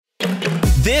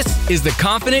This is the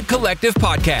Confident Collective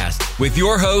Podcast with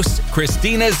your hosts,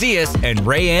 Christina Zias and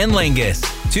Rayanne Langus,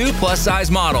 two plus-size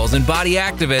models and body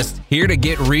activists here to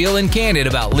get real and candid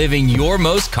about living your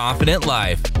most confident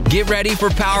life. Get ready for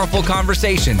powerful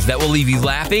conversations that will leave you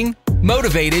laughing,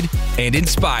 motivated, and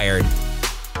inspired.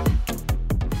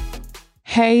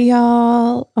 Hey,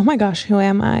 y'all. Oh my gosh, who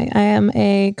am I? I am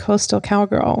a coastal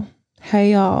cowgirl.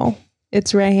 Hey, y'all.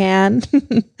 It's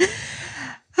Rayanne.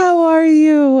 How are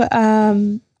you?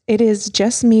 It is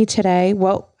just me today.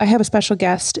 Well, I have a special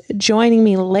guest joining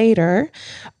me later,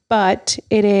 but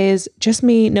it is just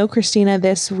me, no Christina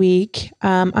this week.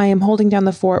 I am holding down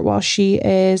the fort while she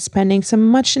is spending some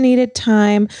much needed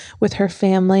time with her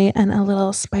family and a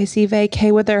little spicy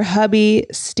vacay with her hubby,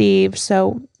 Steve.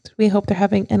 So we hope they're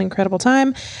having an incredible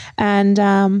time. And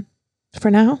for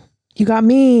now, you got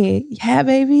me. Yeah,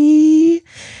 baby.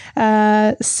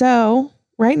 So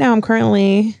right now I'm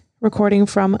currently recording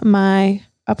from my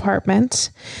apartment.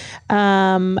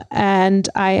 And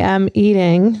I am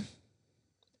eating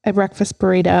a breakfast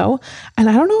burrito. And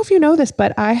I don't know if you know this,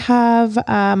 but I have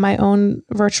my own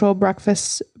virtual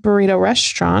breakfast burrito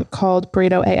restaurant called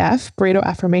Burrito AF, Burrito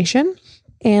Affirmation.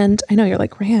 And I know you're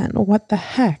like, Rayanne, what the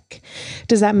heck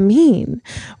does that mean?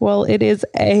 Well, it is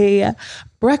a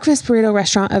breakfast burrito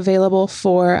restaurant available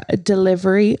for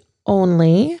delivery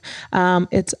only.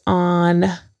 It's on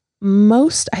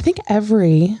I think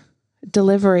every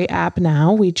delivery app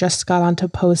now. We just got onto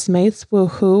Postmates.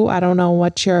 Woohoo. I don't know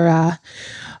what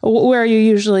where you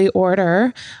usually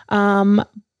order.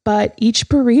 But each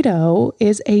burrito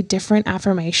is a different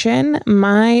affirmation.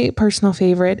 My personal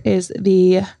favorite is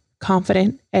the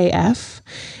Confident AF.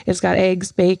 It's got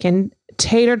eggs, bacon,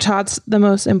 tater tots, the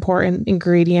most important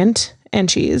ingredient, and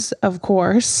cheese, of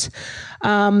course.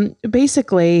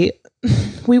 Basically,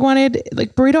 we wanted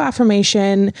like burrito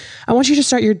affirmation. I want you to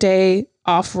start your day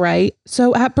off right.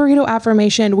 So at Burrito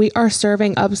Affirmation, we are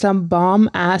serving up some bomb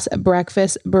ass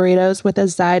breakfast burritos with a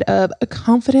side of a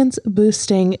confidence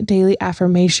boosting daily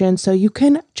affirmation. So you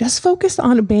can just focus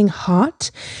on being hot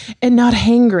and not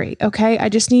hangry. Okay. I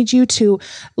just need you to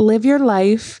live your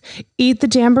life, eat the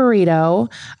damn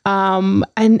burrito,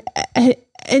 and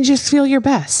just feel your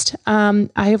best. I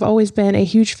have always been a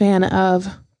huge fan of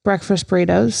breakfast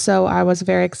burritos. So I was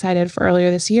very excited for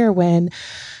earlier this year when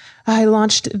I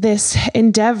launched this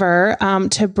endeavor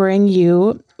to bring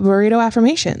you Burrito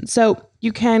Affirmation. So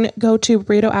you can go to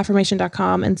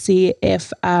burritoaffirmation.com and see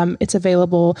if it's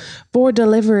available for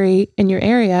delivery in your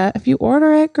area. If you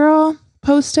order it, girl,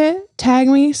 post it, tag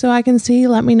me so I can see,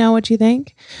 let me know what you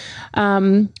think. So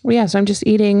I'm just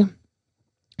eating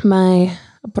my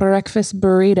breakfast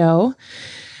burrito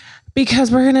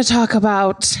because we're going to talk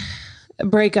about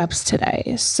breakups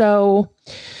today. So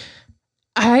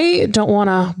I don't want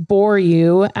to bore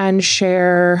you and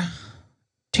share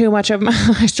too much of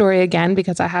my story again,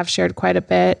 because I have shared quite a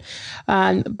bit.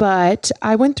 But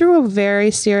I went through a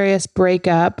very serious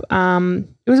breakup.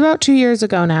 It was about 2 years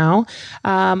ago now.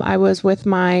 I was with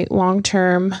my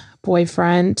long-term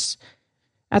boyfriend.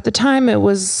 At the time, it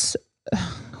was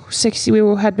we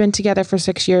had been together for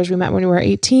 6 years. We met when we were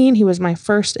 18. He was my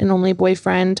first and only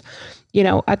boyfriend. You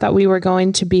know, I thought we were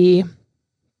going to be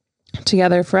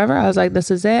together forever. I was like, this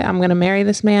is it. I'm going to marry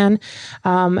this man.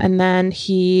 And then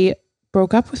he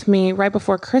broke up with me right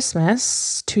before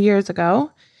Christmas 2 years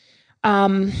ago.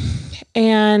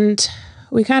 And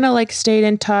we kind of like stayed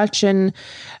in touch, and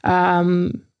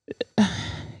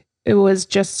it was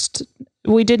just,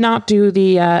 we did not do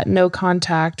the no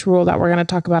contact rule that we're going to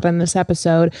talk about in this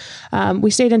episode.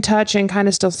 We stayed in touch and kind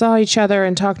of still saw each other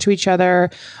and talked to each other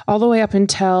all the way up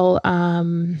until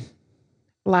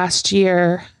last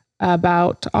year,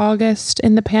 about August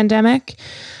in the pandemic.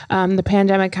 The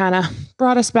pandemic kind of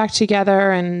brought us back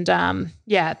together. And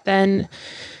then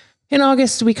in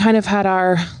August, we kind of had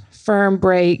our firm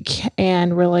break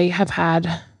and really have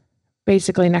had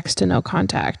basically next to no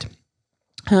contact.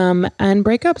 And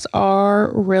breakups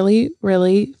are really,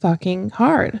 really fucking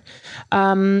hard.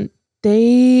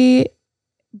 They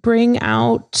bring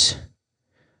out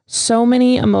so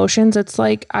many emotions. It's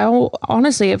like,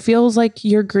 honestly, it feels like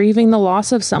you're grieving the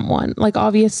loss of someone. Like,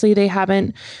 obviously they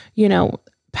haven't,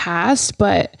 passed,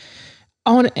 but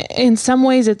in some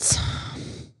ways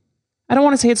I don't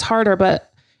want to say it's harder,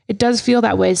 but it does feel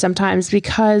that way sometimes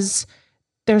because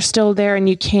they're still there and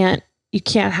you can't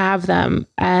have them.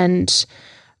 And,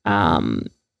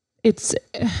 it's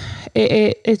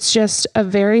just a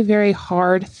very, very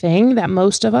hard thing that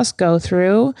most of us go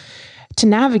through to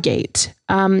navigate.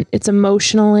 It's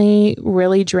emotionally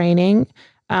really draining.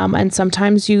 And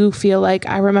sometimes you feel like,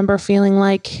 I remember feeling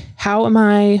like, oh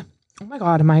my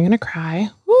God, am I going to cry?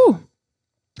 Woo.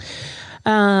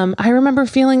 I remember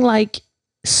feeling like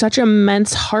such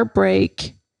immense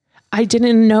heartbreak. I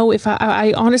didn't know if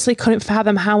I honestly couldn't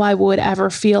fathom how I would ever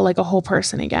feel like a whole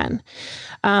person again.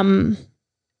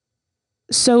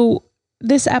 So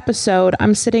this episode,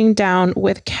 I'm sitting down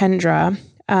with Kendra.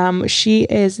 She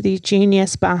is the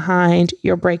genius behind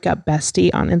Your Breakup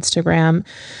Bestie on Instagram.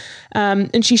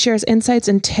 And she shares insights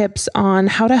and tips on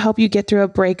how to help you get through a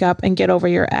breakup and get over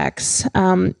your ex.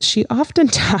 She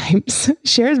oftentimes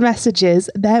shares messages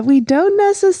that we don't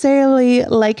necessarily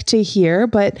like to hear,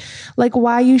 but like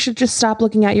why you should just stop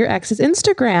looking at your ex's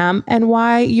Instagram and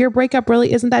why your breakup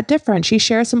really isn't that different. She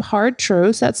shares some hard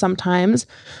truths that sometimes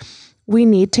we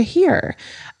need to hear.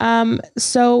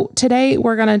 So today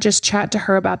we're going to just chat to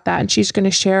her about that, and she's going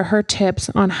to share her tips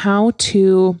on how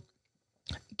to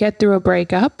get through a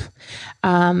breakup,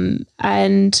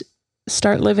 and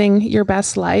start living your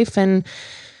best life. And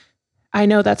I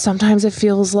know that sometimes it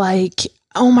feels like,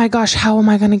 oh my gosh, how am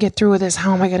I going to get through this?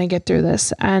 How am I going to get through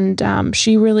this? And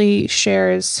she really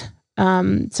shares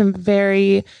some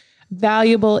very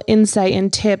valuable insight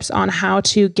and tips on how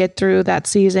to get through that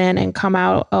season and come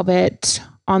out of it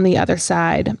on the other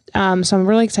side. So I'm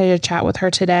really excited to chat with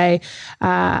her today.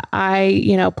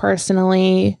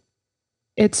 Personally,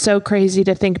 it's so crazy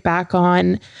to think back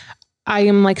on. I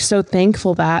am like so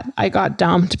thankful that I got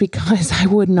dumped, because I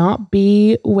would not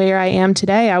be where I am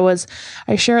today.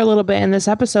 I share a little bit in this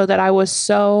episode that I was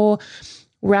so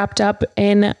wrapped up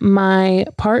in my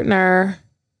partner.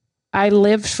 I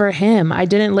lived for him. I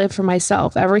didn't live for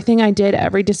myself. Everything I did,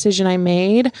 every decision I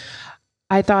made,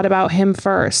 I thought about him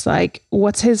first. Like,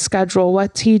 what's his schedule?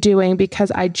 What's he doing? Because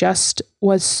I just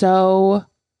was so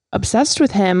obsessed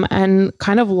with him and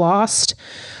kind of lost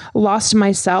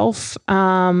myself.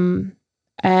 And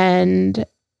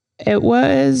it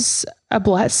was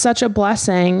such a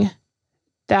blessing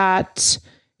that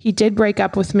he did break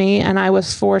up with me, and I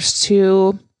was forced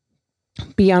to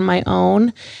be on my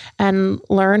own and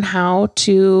learn how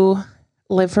to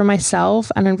live for myself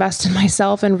and invest in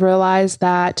myself, and realize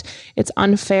that it's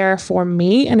unfair for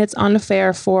me and it's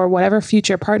unfair for whatever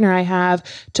future partner I have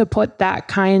to put that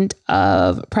kind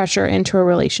of pressure into a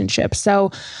relationship.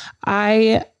 So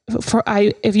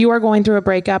if you are going through a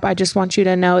breakup, I just want you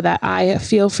to know that I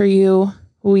feel for you.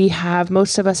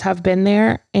 Most of us have been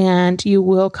there, and you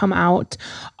will come out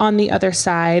on the other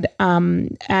side.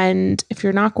 And if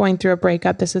you're not going through a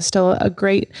breakup, this is still a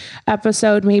great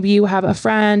episode. Maybe you have a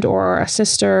friend or a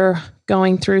sister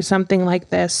going through something like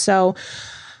this. So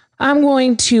I'm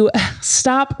going to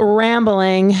stop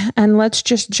rambling and let's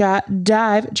just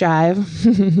dive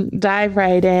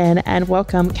right in and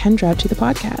welcome Kendra to the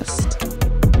podcast.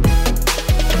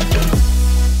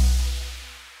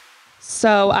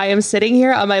 So I am sitting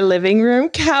here on my living room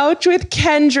couch with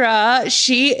Kendra.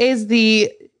 She is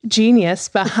the genius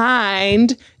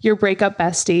behind Your Breakup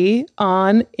Bestie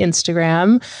on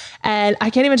Instagram. And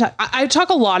I can't even talk. I talk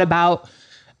a lot about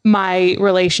my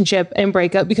relationship and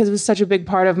breakup because it was such a big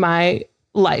part of my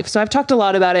life. So I've talked a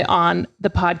lot about it on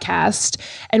the podcast.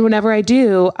 And whenever I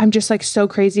do, I'm just like so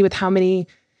crazy with how many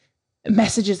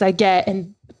messages I get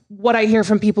and what I hear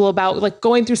from people about like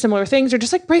going through similar things, or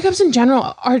just like breakups in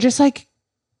general are just like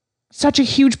such a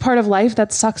huge part of life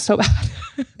that sucks so bad.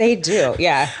 They do.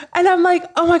 Yeah. And I'm like,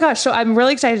 oh my gosh. So I'm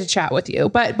really excited to chat with you.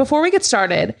 But before we get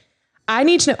started, I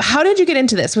need to know, how did you get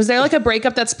into this? Was there like a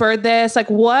breakup that spurred this? Like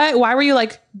why were you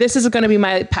like, this is going to be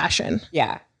my passion?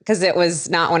 Yeah. Because it was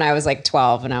not when I was like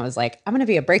 12 and I was like, I'm going to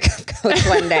be a breakup coach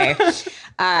one day.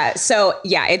 So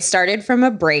yeah, it started from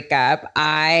a breakup.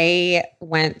 I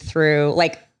went through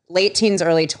like late teens,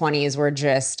 early 20s were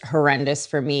just horrendous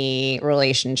for me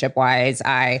relationship wise.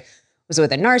 I was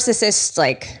with a narcissist,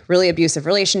 like really abusive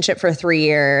relationship for 3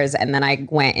 years. And then I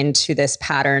went into this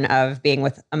pattern of being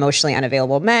with emotionally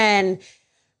unavailable men.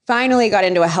 Finally got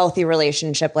into a healthy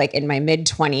relationship like in my mid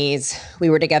 20s. We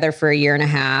were together for 1.5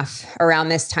 years. Around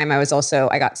this time,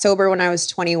 I got sober when I was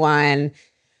 21.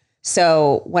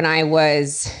 So when I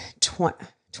was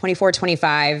 24,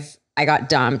 25, I got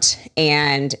dumped.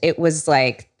 And it was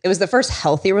the first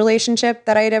healthy relationship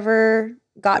that I'd ever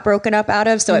got broken up out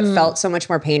of. So it felt so much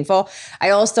more painful. I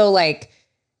also like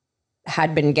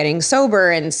had been getting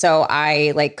sober. And so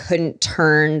I like couldn't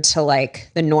turn to like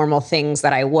the normal things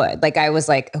that I would. Like I was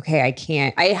like, okay,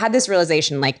 I had this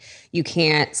realization, like you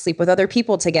can't sleep with other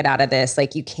people to get out of this.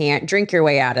 Like you can't drink your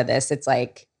way out of this. It's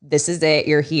like, this is it.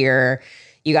 You're here.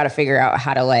 You got to figure out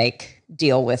how to like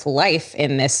deal with life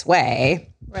in this way.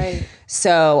 Right.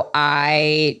 So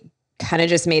I kind of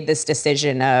just made this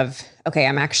decision of, okay,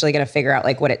 I'm actually going to figure out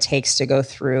like what it takes to go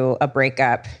through a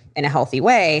breakup in a healthy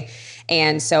way.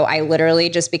 And so I literally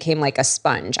just became like a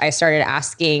sponge. I started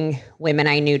asking women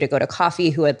I knew to go to coffee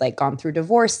who had like gone through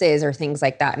divorces or things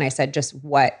like that. And I said, just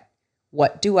what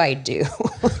do I do?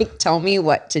 Like, tell me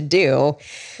what to do.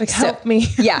 Like, help me.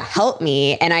 Yeah, help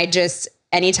me. And I just,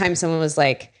 anytime someone was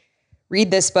like,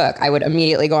 read this book, I would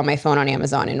immediately go on my phone on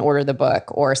Amazon and order the book.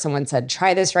 Or someone said,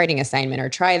 try this writing assignment, or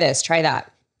try this, try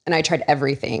that. And I tried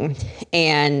everything.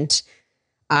 And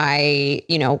I,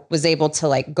 was able to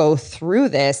like go through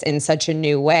this in such a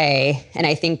new way. And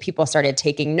I think people started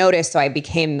taking notice. So I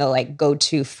became the like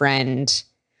go-to friend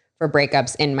for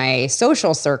breakups in my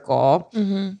social circle.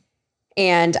 Mm-hmm.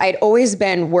 And I'd always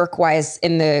been work-wise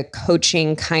in the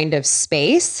coaching kind of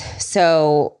space.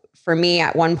 So for me,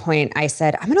 at one point I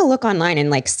said, I'm going to look online and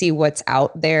like see what's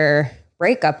out there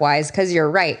breakup-wise. Cause you're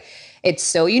right. It's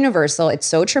so universal. It's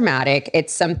so traumatic.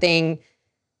 It's something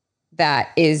that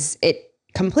it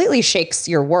completely shakes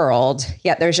your world,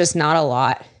 yet there's just not a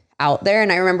lot out there.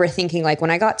 And I remember thinking, like, when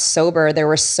I got sober, there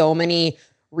were so many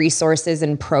resources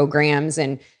and programs,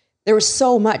 and there was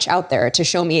so much out there to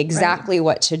show me exactly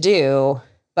what to do.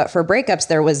 But for breakups,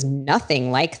 there was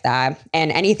nothing like that.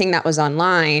 And anything that was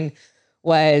online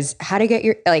was how to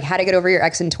get over your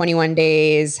ex in 21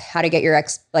 days, how to get your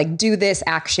ex, like, do this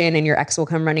action and your ex will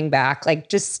come running back. Like,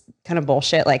 just kind of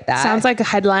bullshit like that. Sounds like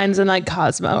headlines in like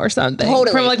Cosmo or something.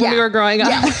 Totally. From like when we were growing up.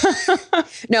 Yeah.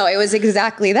 No, it was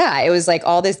exactly that. It was like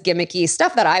all this gimmicky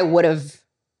stuff that I would have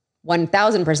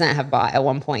 1000% have bought at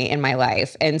one point in my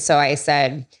life. And so I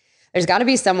said, there's got to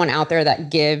be someone out there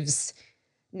that gives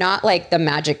not like the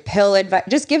magic pill advice,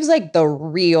 just gives like the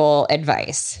real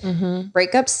advice. Mm-hmm.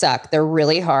 Breakups suck. They're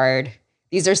really hard.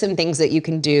 These are some things that you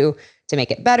can do to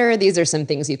make it better. These are some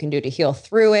things you can do to heal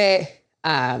through it.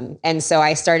 And so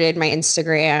I started my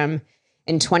Instagram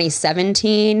in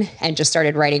 2017 and just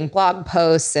started writing blog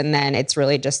posts. And then it's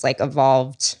really just like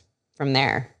evolved from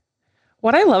there.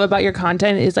 What I love about your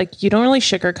content is like, you don't really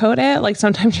sugarcoat it. Like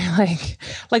sometimes you're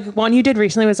like one you did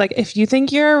recently was like, if you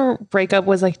think your breakup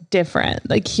was like different,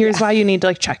 like here's why you need to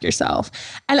like check yourself.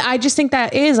 And I just think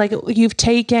that is like,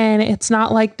 it's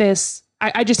not like this.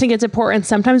 I just think it's important.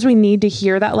 Sometimes we need to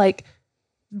hear that, like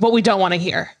what we don't want to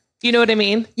hear. You know what I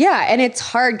mean? Yeah. And it's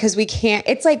hard because we can't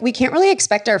really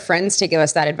expect our friends to give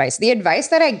us that advice. The advice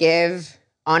that I give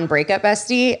on Breakup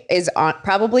Bestie is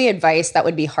probably advice that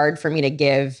would be hard for me to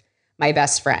give my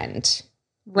best friend,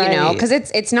 right? Because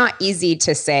it's not easy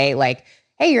to say like,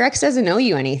 hey, your ex doesn't owe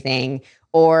you anything,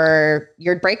 or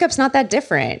your breakup's not that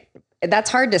different. That's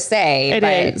hard to say. It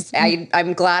is.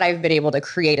 I'm glad I've been able to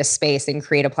create a space and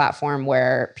create a platform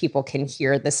where people can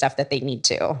hear the stuff that they need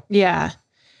to. Yeah.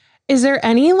 Is there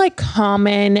any like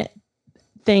common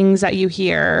things that you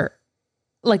hear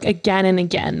like again and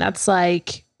again that's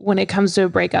like when it comes to a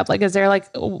breakup? Like, is there like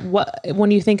when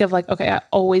you think of like, okay, I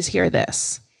always hear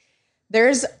this?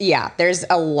 There's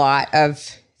a lot of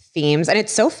themes, and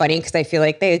it's so funny because I feel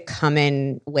like they come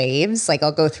in waves. Like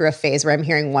I'll go through a phase where I'm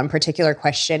hearing one particular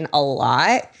question a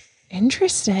lot.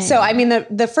 Interesting. So, I mean,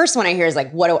 the first one I hear is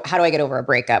like, how do I get over a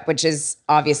breakup? Which is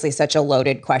obviously such a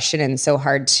loaded question and so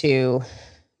hard to,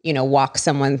 walk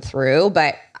someone through.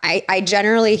 But I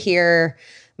generally hear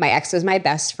my ex was my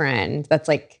best friend.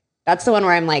 That's the one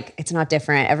where I'm like, it's not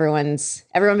different. Everyone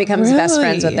becomes best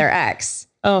friends with their ex.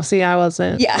 Oh, see, I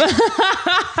wasn't. Yeah.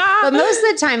 But most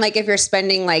of the time, like if you're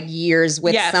spending like years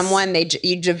with someone,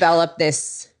 you develop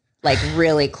this like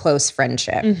really close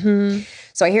friendship. Mm-hmm.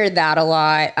 So I hear that a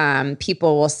lot.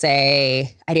 People will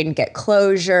say, I didn't get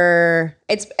closure.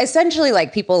 It's essentially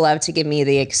like people love to give me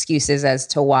the excuses as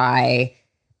to why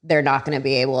they're not going to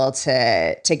be able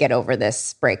to get over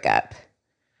this breakup.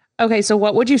 Okay. So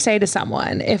what would you say to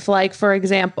someone if like, for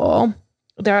example,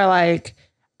 they're like,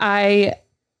 I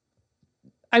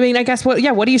mean, I guess what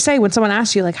do you say when someone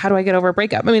asks you like, how do I get over a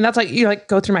breakup? I mean, that's like, you like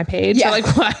go through my page. Yeah.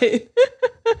 Like what?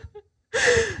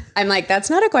 I'm like, that's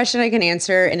not a question I can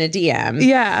answer in a DM.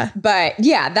 Yeah. But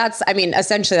yeah,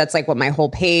 essentially that's like what my whole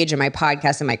page and my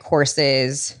podcast and my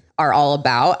courses are all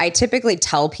about. I typically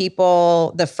tell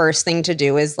people the first thing to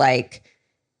do is like,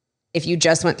 if you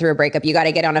just went through a breakup, you got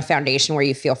to get on a foundation where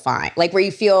you feel fine, like where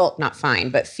you feel not fine,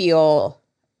 but feel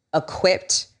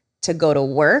equipped to go to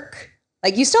work.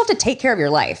 Like you still have to take care of your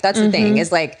life. That's the thing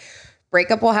is like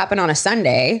breakup will happen on a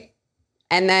Sunday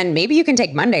and then maybe you can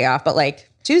take Monday off, but like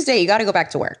Tuesday, you got to go back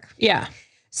to work. Yeah.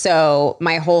 So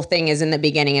my whole thing is in the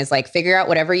beginning is like, figure out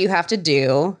whatever you have to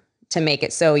do to make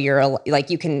it so you're like,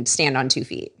 you can stand on 2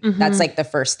 feet. Mm-hmm. That's like the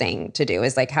first thing to do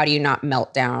is like, how do you not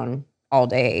melt down all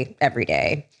day, every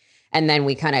day? And then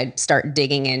we kind of start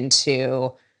digging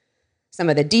into some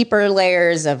of the deeper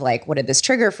layers of like, what did this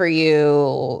trigger for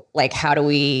you? Like, how do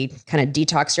we kind of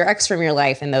detox your ex from your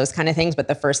life and those kind of things? But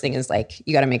the first thing is like,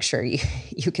 you got to make sure you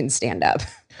can stand up.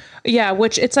 Yeah.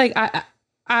 Which it's like,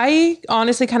 I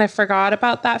honestly kind of forgot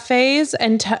about that phase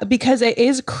and because it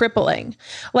is crippling.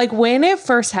 Like when it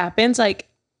first happens, like,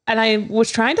 and I was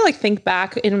trying to like think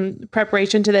back in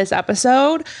preparation to this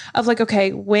episode of like,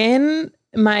 okay, when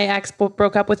my ex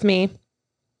broke up with me,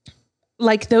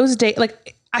 like those days,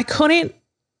 like I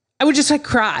would just like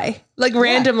cry, like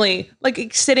randomly,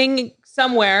 like sitting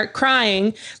somewhere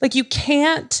crying. Like you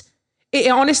can't, it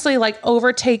honestly like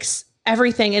overtakes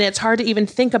everything. And it's hard to even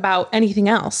think about anything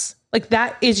else. Like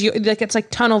that is like, it's like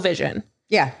tunnel vision.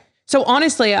 Yeah. So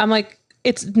honestly, I'm like,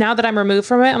 it's now that I'm removed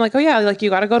from it, I'm like, oh yeah, like you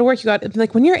got to go to work.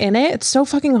 Like when you're in it, it's so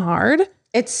fucking hard.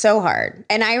 It's so hard.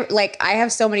 And I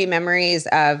have so many memories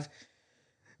of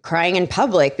crying in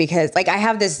public because like I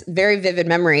have this very vivid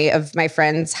memory of my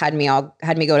friends had me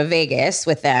go to Vegas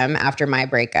with them after my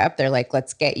breakup. They're like,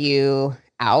 let's get you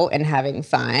out and having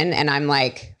fun. And I'm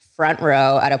like front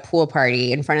row at a pool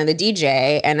party in front of the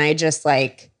DJ. And I just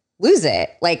like lose it.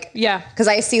 Like, yeah. Cause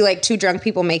I see like two drunk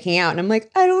people making out and I'm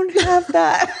like, I don't have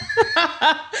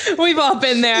that. We've all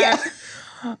been there. Yeah.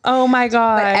 Oh my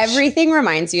God. Everything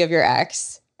reminds you of your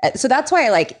ex. So that's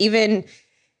why like, even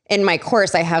in my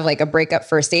course, I have like a breakup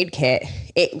first aid kit.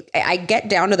 I get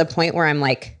down to the point where I'm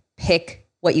like, pick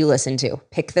what you listen to,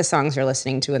 pick the songs you're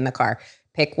listening to in the car,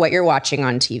 pick what you're watching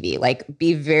on TV, like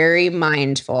be very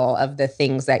mindful of the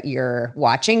things that you're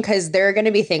watching. Cause there are going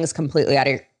to be things completely out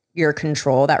of your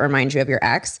control that remind you of your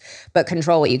ex, but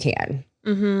control what you can.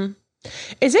 Mm-hmm.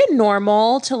 Is it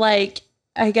normal to like,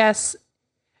 I guess,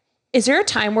 is there a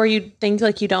time where you think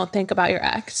like you don't think about your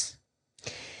ex?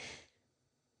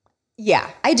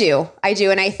 Yeah, I do.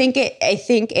 And I think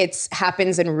it's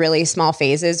happens in really small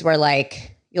phases where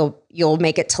like you'll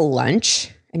make it to lunch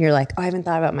and you're like, oh, I haven't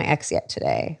thought about my ex yet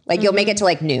today. Like you'll make it to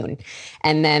like noon.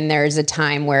 And then there's a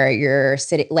time where you're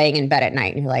laying in bed at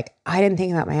night and you're like, I didn't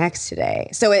think about my ex today.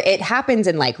 So it happens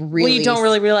in like really. Well, you don't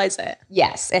really realize it.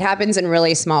 Yes. It happens in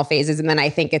really small phases. And then I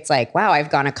think it's like, wow,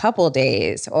 I've gone a couple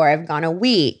days or I've gone a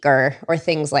week or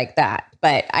things like that.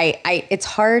 But it's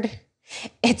hard.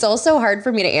 It's also hard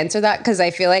for me to answer that because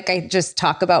I feel like I just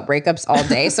talk about breakups all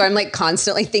day. So I'm like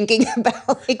constantly thinking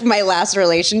about like my last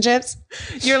relationships.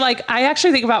 You're like, I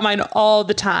actually think about mine all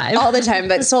the time. All the time,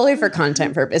 but solely for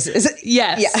content purposes.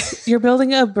 Yes. Yeah. You're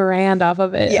building a brand off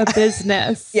of it, a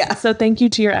business. Yeah. So thank you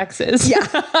to your exes. Yeah,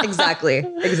 exactly.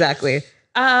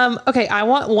 Okay.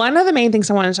 One of the main things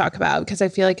I want to talk about because I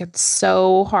feel like it's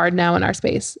so hard now in our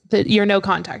space, your no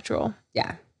contact rule.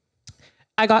 Yeah.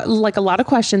 I got like a lot of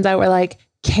questions that were like,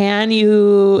 can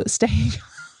you stay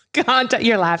in contact?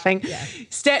 You're laughing. Yeah.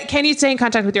 Can you stay in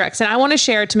contact with your ex? And I want to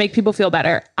share to make people feel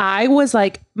better. I was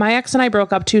like, my ex and I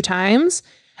broke up 2 times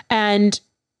and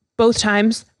both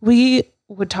times we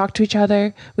would talk to each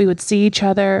other. We would see each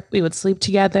other. We would sleep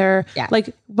together. Yeah.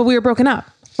 Like, but we were broken up,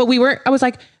 but I was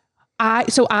like, I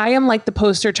am like the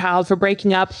poster child for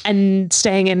breaking up and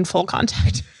staying in full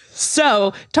contact.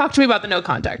 So talk to me about the no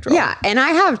contact rule. Yeah. And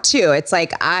I have too. It's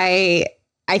like, I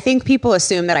think people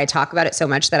assume that I talk about it so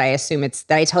much that I assume that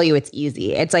I tell you it's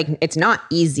easy. It's like, it's not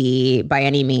easy by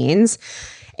any means.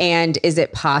 And is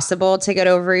it possible to get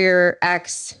over your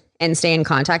ex and stay in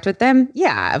contact with them?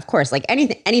 Yeah, of course. Like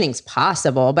anything's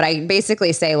possible. But I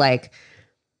basically say like,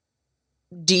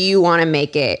 do you want to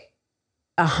make it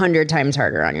 100 times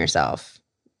harder on yourself?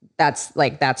 That's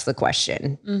the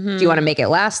question. Mm-hmm. Do you want to make it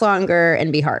last longer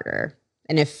and be harder?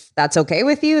 And if that's okay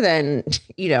with you, then,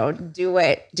 do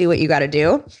what you got to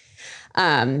do.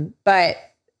 But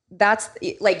that's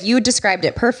like, you described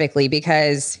it perfectly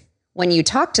because when you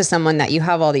talk to someone that you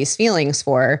have all these feelings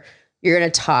for, you're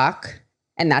going to talk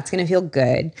and that's going to feel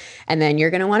good. And then you're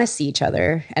going to want to see each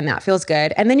other and that feels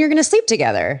good. And then you're going to sleep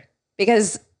together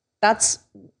because that's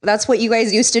what you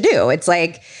guys used to do. It's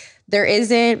like, there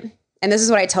isn't, and this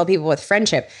is what I tell people with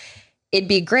friendship. It'd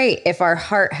be great if our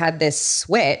heart had this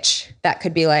switch that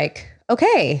could be like,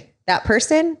 okay, that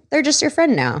person, they're just your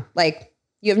friend now. Like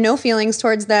you have no feelings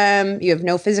towards them. You have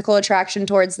no physical attraction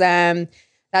towards them.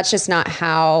 That's just not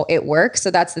how it works. So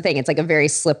that's the thing. It's like a very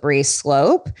slippery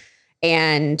slope.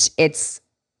 And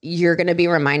you're going to be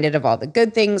reminded of all the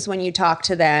good things when you talk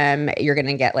to them. You're going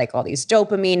to get like all these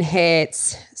dopamine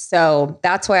hits. So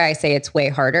that's why I say it's way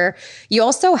harder. You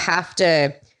also have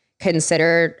to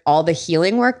consider all the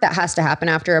healing work that has to happen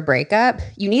after a breakup.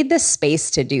 You need the space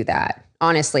to do that,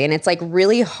 honestly. And it's like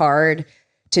really hard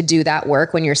to do that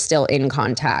work when you're still in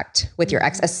contact with your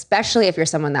ex, especially if you're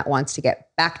someone that wants to get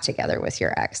back together with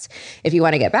your ex. If you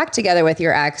want to get back together with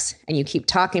your ex and you keep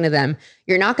talking to them,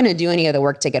 you're not going to do any of the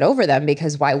work to get over them,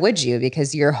 because why would you?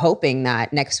 Because you're hoping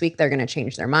that next week they're going to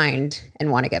change their mind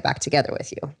and want to get back together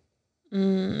with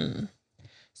you.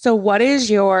 So what is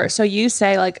so you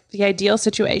say like the ideal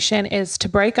situation is to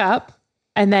break up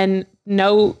and then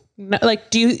like,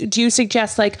 do you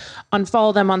suggest like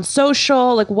unfollow them on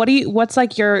social? Like, what's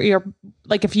like your,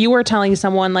 like if you were telling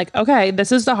someone like, okay,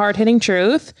 this is the hard hitting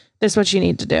truth, this is what you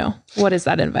need to do. What is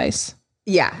that advice?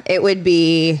 Yeah, it would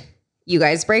be, you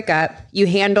guys break up, you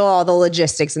handle all the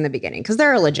logistics in the beginning. Cause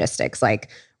there are logistics like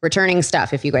returning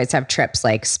stuff. If you guys have trips,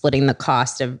 like splitting the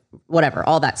cost of whatever,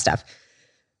 all that stuff,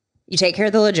 you take care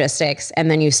of the logistics, and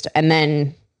then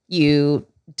you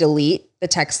delete the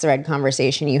text thread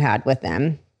conversation you had with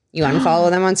them. You unfollow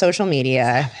them on social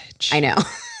media. Savage. I know.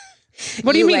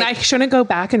 What do you mean? I shouldn't go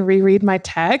back and reread my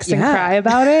text and cry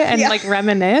about it and like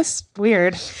reminisce?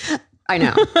 Weird. I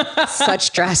know.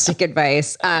 Such drastic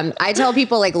advice. I tell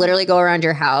people like literally go around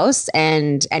your house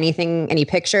and any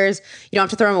pictures, you don't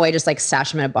have to throw them away. Just like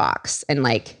stash them in a box and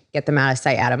like get them out of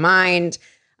sight, out of mind.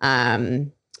 I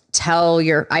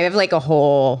have like a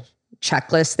whole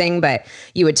checklist thing, but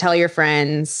you would tell your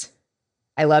friends,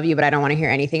 I love you, but I don't want to hear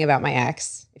anything about my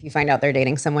ex. If you find out they're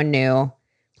dating someone new,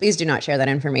 please do not share that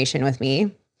information with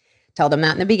me. Tell them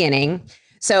that in the beginning.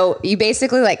 So you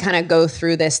basically like kind of go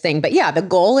through this thing. But yeah, the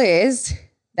goal is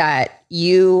that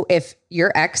if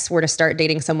your ex were to start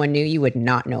dating someone new, you would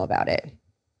not know about it.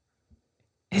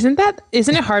 Isn't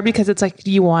it hard because it's like,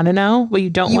 you want to know, but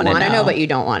you don't want to know. You want to know, but you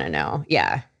don't want to know.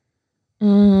 Yeah.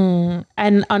 And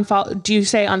do you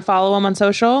say unfollow them on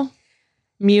social?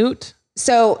 Mute?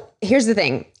 So here's the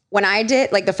thing. When I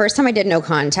did, like the first time I did no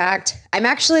contact,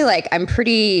 I'm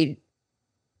pretty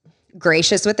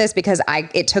gracious with this because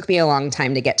it took me a long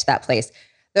time to get to that place.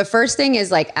 The first thing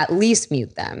is like, at least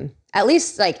mute them. At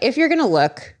least like, if you're going to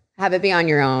look, have it be on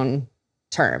your own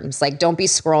terms. Like, don't be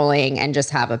scrolling and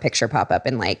just have a picture pop up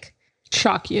and like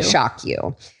shock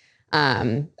you.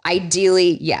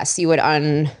 Ideally, yes, you would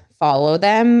unfollow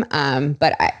them.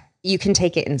 But you can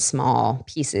take it in small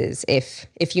pieces if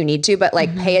you need to, but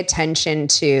like pay attention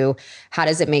to how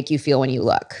does it make you feel when you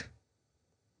look?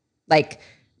 Like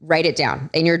write it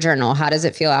down in your journal. How does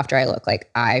it feel after I look?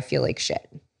 Like, I feel like shit.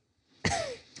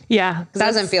 Yeah. That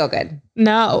doesn't feel good.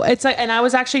 No, it's like, and I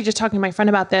was actually just talking to my friend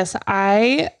about this.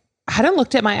 I hadn't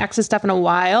looked at my ex's stuff in a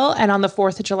while. And on the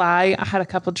 4th of July, I had a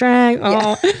couple drinks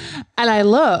and I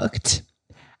looked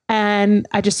and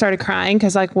I just started crying.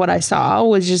 Cause like what I saw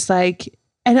was just like,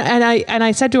 and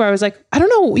I said to her, I was like, I don't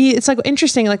know. It's like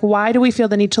interesting. Like, why do we feel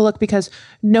the need to look? Because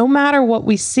no matter what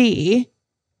we see,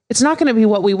 it's not going to be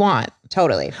what we want.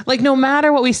 Totally. Like, no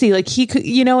matter what we see, like he could,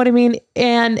 you know what I mean?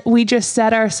 And we just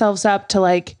set ourselves up to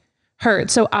like hurt.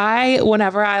 So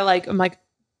whenever I like, I'm like,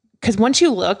 because once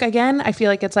you look again, I feel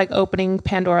like it's like opening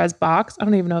Pandora's box. I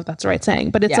don't even know if that's the right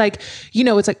saying, but it's like,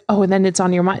 it's like, oh, and then it's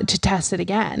on your mind to test it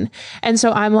again. And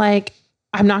so I'm like,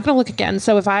 I'm not going to look again.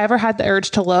 So if I ever had the urge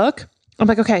to look, I'm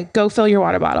like, okay, go fill your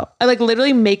water bottle. I like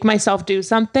literally make myself do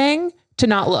something to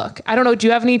not look. I don't know. Do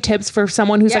you have any tips for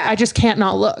someone who's like, I just can't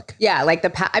not look? Yeah. Like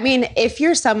if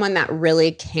you're someone that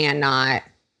really cannot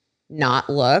not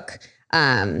look,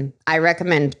 I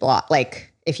recommend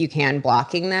if you can,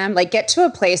 blocking them, like get to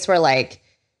a place where like,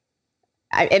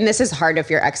 and this is hard if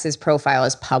your ex's profile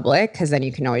is public, because then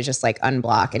you can always just like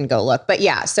unblock and go look. But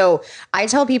yeah, so I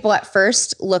tell people at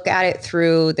first, look at it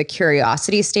through the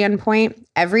curiosity standpoint.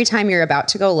 Every time you're about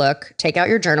to go look, take out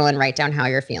your journal and write down how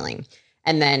you're feeling.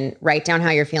 And then write down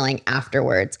how you're feeling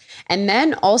afterwards. And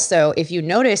then also, if you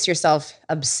notice yourself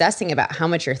obsessing about how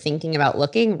much you're thinking about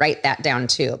looking, write that down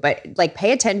too. But like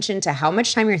pay attention to how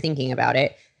much time you're thinking about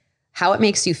it, how it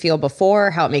makes you feel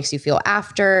before, how it makes you feel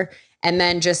after, and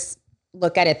then just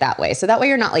look at it that way. So that way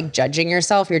you're not like judging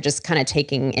yourself. You're just kind of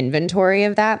taking inventory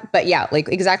of that. But yeah, like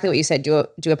exactly what you said, do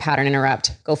a pattern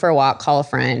interrupt, go for a walk, call a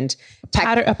friend.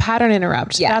 A pattern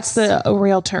interrupt. Yes. That's a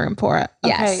real term for it.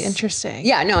 Yes. Okay. Interesting.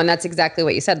 Yeah, no. And that's exactly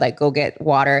what you said. Like go get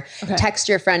water, text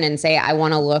your friend and say, I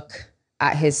want to look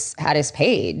at his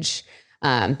page.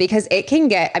 Because it can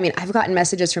get, I've gotten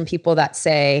messages from people that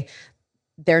say,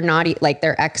 they're not like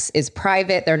their ex is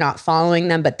private. They're not following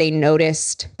them, but they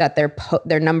noticed that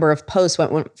their number of posts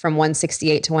went from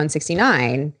 168 to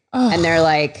 169. Oh, and they're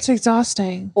like, it's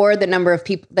exhausting. Or the number of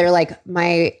people, they're like,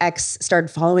 my ex started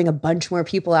following a bunch more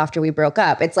people after we broke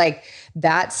up. It's like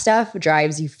that stuff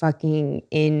drives you fucking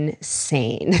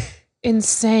insane.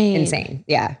 Insane.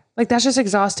 Yeah. Like that's just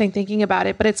exhausting thinking about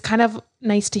it, but it's kind of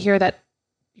nice to hear that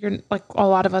you're like a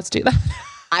lot of us do that.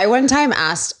 I one time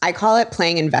asked, I call it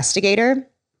playing investigator.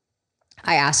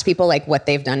 I asked people like what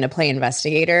they've done to play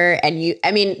investigator. And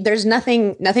there's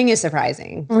nothing is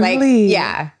surprising. Really? Like,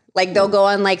 yeah. Like they'll go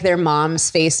on like their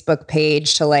mom's Facebook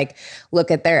page to like look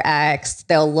at their ex.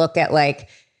 They'll look at like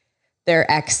their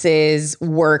ex's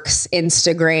works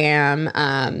Instagram.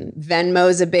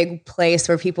 Venmo's a big place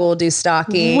where people will do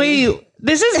stalking. Wait,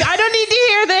 I don't need to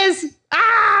hear this.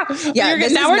 Yeah,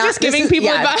 we're just giving people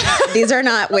advice. These are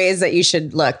not ways that you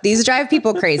should look. These drive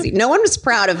people crazy. No one was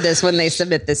proud of this when they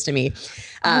submit this to me.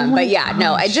 But yeah,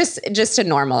 no, I just to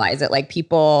normalize it, like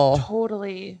people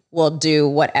totally will do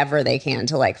whatever they can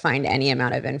to like find any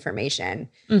amount of information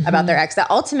about their ex that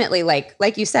ultimately,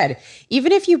 like you said,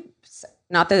 even if you,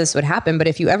 not that this would happen, but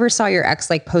if you ever saw your ex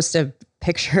like post a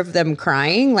picture of them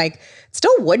crying, like it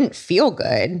still wouldn't feel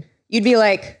good. You'd be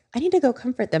like, I need to go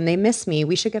comfort them. They miss me.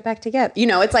 We should get back together. You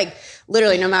know, it's like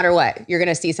literally no matter what, you're going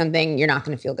to see something, you're not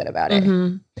going to feel good about it.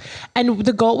 And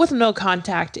the goal with no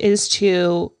contact is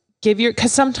to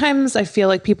because sometimes I feel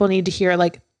like people need to hear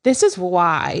like, this is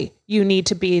why you need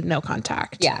to be no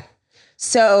contact. Yeah.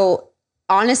 So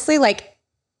honestly, like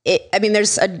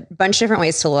there's a bunch of different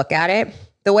ways to look at it.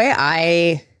 The way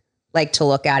I like to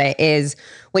look at it is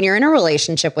when you're in a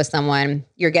relationship with someone,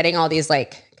 you're getting all these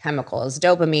like chemicals,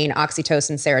 dopamine,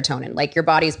 oxytocin, serotonin, like your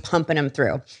body's pumping them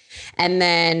through. And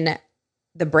then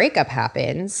the breakup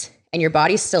happens and your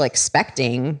body's still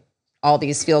expecting all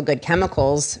these feel good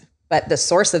chemicals, but the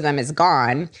source of them is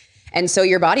gone. And so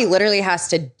your body literally has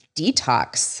to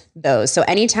detox those. So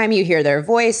anytime you hear their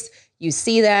voice, you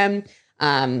see them,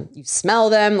 you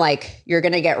smell them, like you're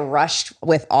going to get rushed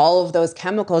with all of those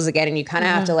chemicals again. And you kind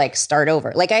of have to like start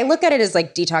over. Like I look at it as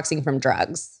like detoxing from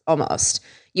drugs almost.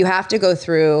 You have to go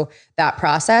through that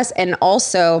process. And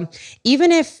also,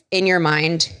 even if in your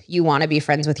mind, you want to be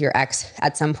friends with your ex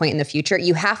at some point in the future,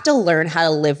 you have to learn how to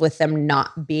live with them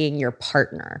not being your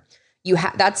partner.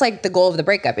 That's like the goal of the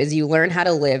breakup is you learn how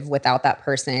to live without that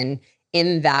person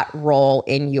in that role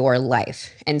in your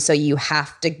life. And so you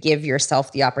have to give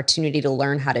yourself the opportunity to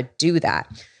learn how to do that.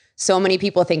 So many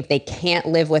people think they can't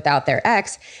live without their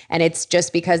ex, and it's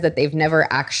just because that they've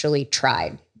never actually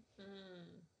tried.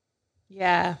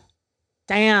 Yeah.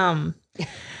 Damn.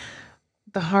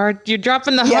 You're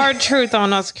dropping the hard truth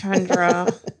on us, Kendra.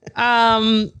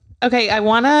 Okay. I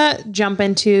want to jump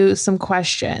into some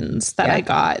questions that I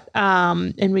got.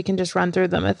 And we can just run through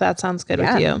them if that sounds good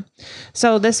with you.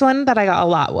 So this one that I got a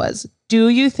lot was, do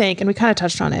you think, and we kind of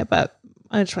touched on it, but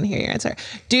I just want to hear your answer.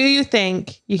 Do you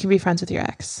think you can be friends with your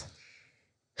ex?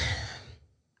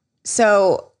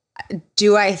 So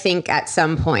do I think at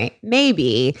some point?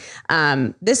 Maybe.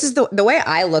 This is the way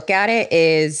I look at it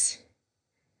is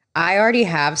I already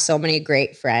have so many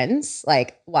great friends.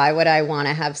 Like, why would I want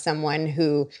to have someone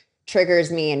who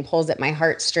triggers me and pulls at my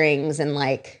heartstrings and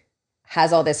like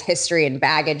has all this history and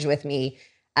baggage with me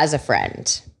as a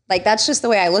friend? Like, that's just the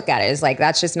way I look at it is like,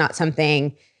 that's just not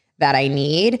something that I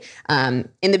need. In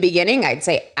the beginning, I'd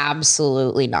say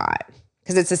absolutely not.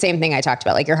 Because it's the same thing I talked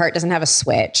about. Like your heart doesn't have a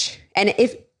switch. And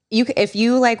if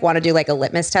you like want to do like a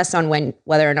litmus test on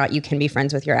whether or not you can be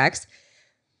friends with your ex,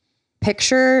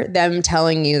 picture them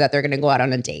telling you that they're going to go out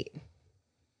on a date.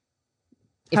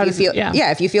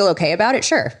 If you feel okay about it,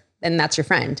 sure. Then that's your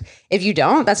friend. If you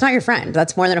don't, that's not your friend.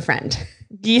 That's more than a friend.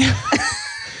 Yeah.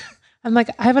 I'm like,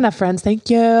 I have enough friends. Thank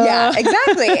you. Yeah,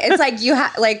 exactly. It's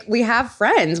like we have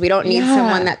friends. We don't need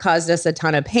someone that caused us a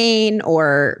ton of pain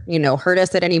or, hurt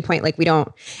us at any point. Like we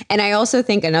don't. And I also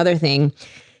think another thing,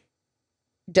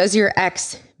 does your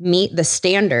ex meet the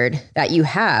standard that you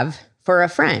have for a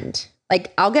friend?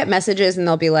 Like I'll get messages and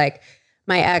they'll be like,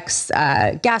 my ex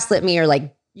gaslit me or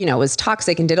like, was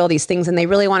toxic and did all these things and they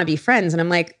really want to be friends. And I'm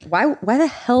like, why the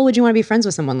hell would you want to be friends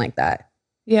with someone like that?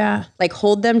 Yeah. Like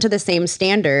hold them to the same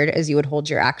standard as you would hold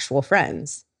your actual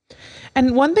friends.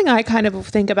 And one thing I kind of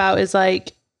think about is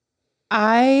like,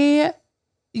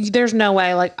 there's no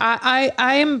way, like I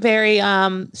am very,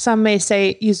 some may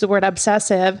say, use the word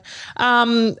obsessive.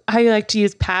 I like to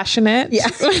use passionate when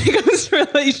it comes to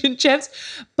relationships,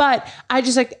 but I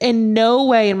just like in no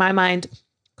way in my mind,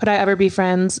 could I ever be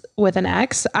friends with an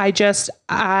ex? I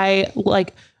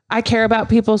care about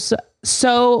people.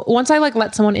 So once I like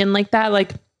let someone in like that,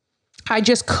 like I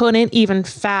just couldn't even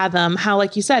fathom how,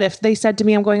 like you said, if they said to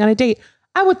me, I'm going on a date,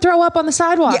 I would throw up on the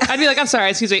sidewalk. Yeah. I'd be like, I'm sorry,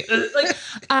 excuse me. Like,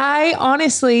 I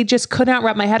honestly just could not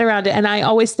wrap my head around it. And I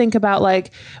always think about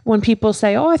like when people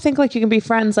say, oh, I think like you can be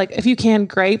friends. Like if you can,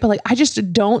 great. But like, I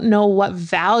just don't know what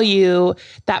value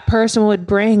that person would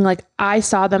bring. Like I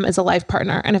saw them as a life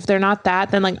partner. And if they're not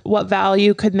that, then like what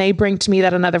value could they bring to me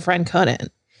that another friend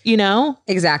couldn't,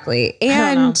 Exactly.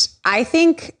 And I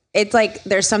think it's like,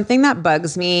 there's something that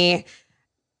bugs me.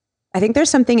 I think there's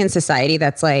something in society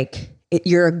that's like,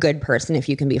 you're a good person if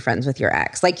you can be friends with your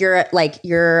ex. Like you're like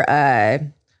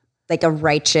a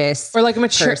righteous or like a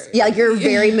mature. person. Yeah, like you're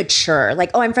very mature.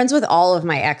 Like, oh, I'm friends with all of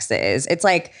my exes. It's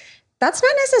like, that's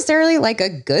not necessarily like a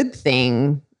good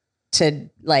thing to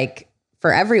like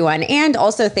for everyone. And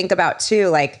also think about too,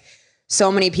 like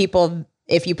so many people,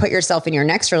 if you put yourself in your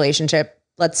next relationship,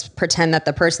 let's pretend that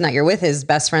the person that you're with is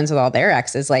best friends with all their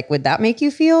exes. Like, would that make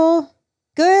you feel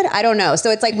good? I don't know.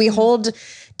 So it's like we hold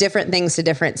different things to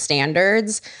different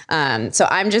standards. So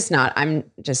I'm going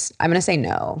to say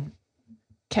no.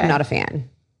 Okay. I'm not a fan.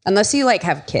 Unless you like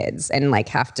have kids and like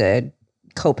have to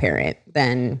co-parent,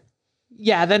 then.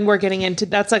 Yeah. Then we're getting into,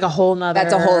 that's like a whole nother.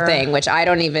 That's a whole thing, which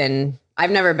I've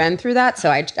never been through that.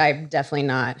 So I'm definitely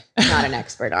not an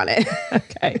expert on it.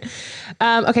 Okay.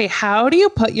 Okay. How do you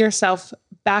put yourself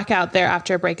back out there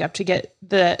after a breakup to get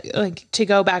to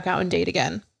go back out and date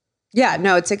again? Yeah,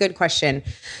 no, it's a good question.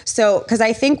 So, because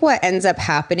I think what ends up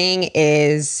happening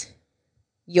is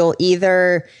you'll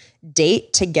either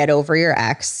date to get over your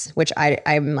ex, which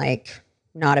I'm like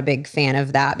not a big fan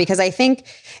of that, because I think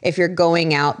if you're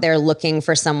going out there looking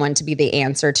for someone to be the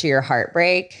answer to your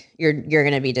heartbreak, you're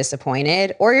going to be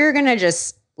disappointed, or you're going to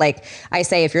just, like I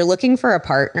say, if you're looking for a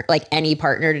partner, like any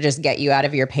partner to just get you out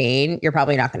of your pain, you're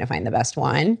probably not going to find the best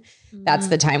one. Mm-hmm. That's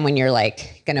the time when you're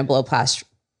like going to blow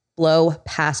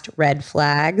past red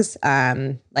flags,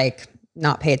 like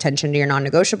not pay attention to your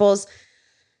non-negotiables.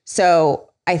 So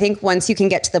I think once you can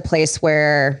get to the place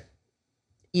where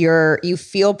you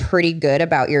feel pretty good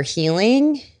about your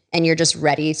healing and you're just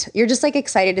you're just like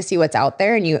excited to see what's out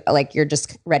there, and you're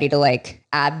just ready to like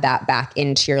add that back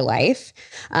into your life.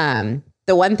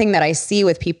 The one thing that I see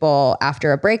with people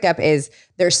after a breakup is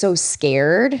they're so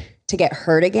scared to get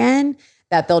hurt again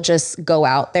that they'll just go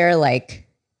out there like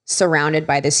surrounded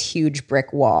by this huge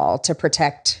brick wall to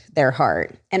protect their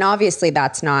heart. And obviously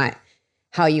that's not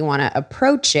how you want to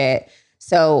approach it.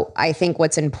 So I think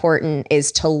what's important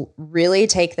is to really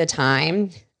take the time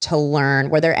to learn,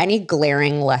 were there any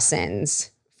glaring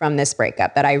lessons from this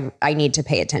breakup that I need to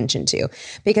pay attention to?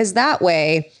 Because that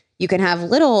way you can have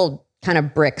little kind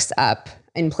of bricks up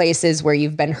in places where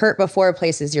you've been hurt before,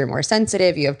 places you're more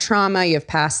sensitive, you have trauma, you have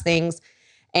past things,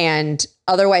 and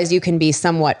otherwise you can be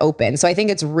somewhat open. So I think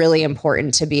it's really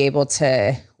important to be able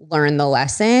to learn the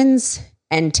lessons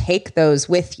and take those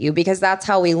with you, because that's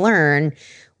how we learn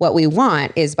what we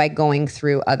want, is by going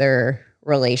through other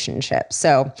relationships.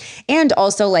 So, and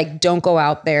also like, don't go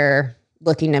out there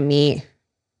looking to meet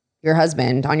your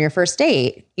husband on your first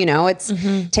date. It's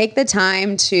take the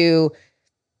time to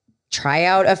try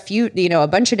out a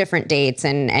bunch of different dates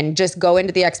and just go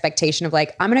into the expectation of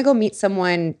like, I'm going to go meet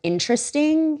someone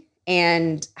interesting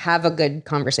and have a good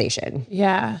conversation.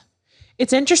 Yeah.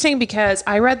 It's interesting because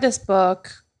I read this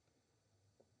book,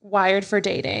 Wired for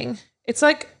Dating. It's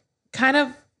like kind of,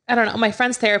 I don't know, my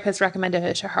friend's therapist recommended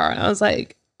it to her and I was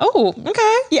like, oh,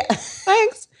 okay. Yeah.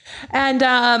 Thanks.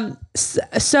 And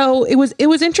so it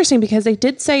was interesting because they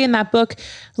did say in that book,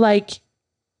 like,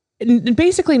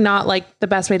 basically not like the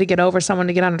best way to get over someone,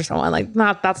 to get under someone, like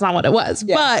that's not what it was.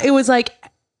 Yeah. But it was like,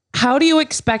 how do you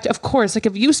expect, of course, like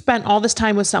if you spent all this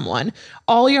time with someone,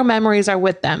 all your memories are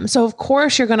with them. So of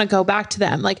course you're going to go back to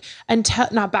them, like,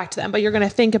 not back to them, but you're going to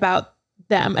think about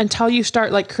them until you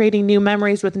start like creating new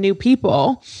memories with new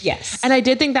people. Yes. And I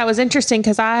did think that was interesting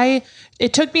because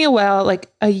it took me a while, like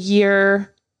a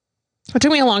year. It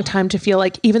took me a long time to feel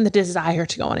like even the desire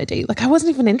to go on a date. Like I wasn't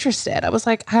even interested. I was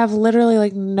like, I have literally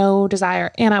like no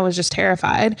desire. And I was just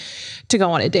terrified to go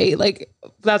on a date. Like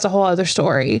that's a whole other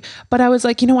story. But I was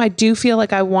like, I do feel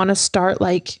like I want to start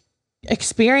like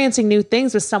experiencing new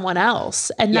things with someone else.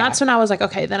 And that's when I was like,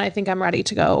 okay, then I think I'm ready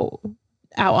to go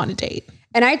out on a date.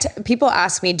 And people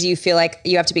ask me, do you feel like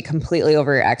you have to be completely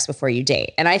over your ex before you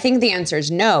date? And I think the answer is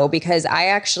no, because I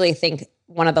actually think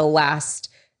one of the last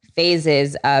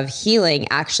phases of healing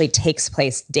actually takes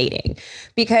place dating,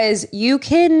 because you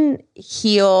can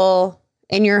heal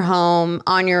in your home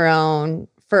on your own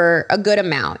for a good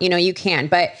amount. You can,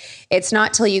 but it's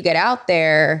not till you get out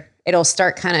there, it'll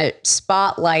start kind of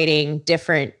spotlighting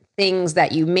different things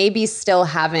that you maybe still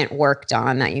haven't worked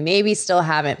on, that you maybe still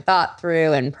haven't thought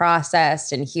through and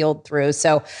processed and healed through.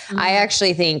 So I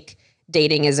actually think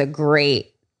dating is a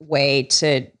great way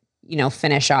to,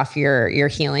 finish off your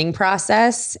healing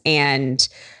process. And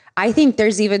I think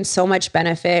there's even so much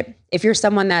benefit if you're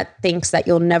someone that thinks that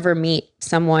you'll never meet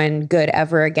someone good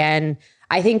ever again.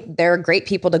 I think there are great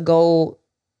people to go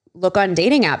look on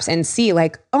dating apps and see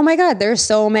like, oh my God, there's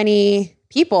so many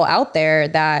people out there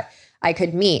that I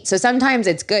could meet. So sometimes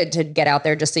it's good to get out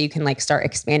there just so you can like start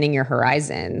expanding your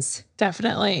horizons.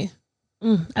 Definitely.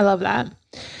 I love that.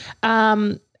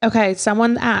 Okay.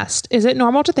 Someone asked, is it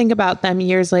normal to think about them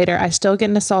years later? I still get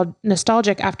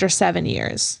nostalgic after 7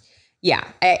 years. Yeah.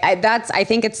 I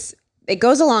think it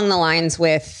goes along the lines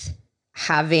with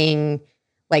having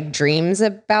like dreams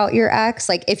about your ex.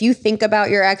 Like if you think about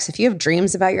your ex, if you have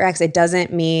dreams about your ex, it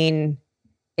doesn't mean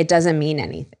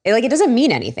anything. Like it doesn't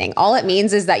mean anything. All it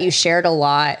means is that you shared a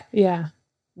lot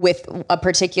with a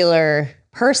particular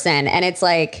person. And it's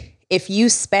like, if you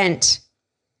spent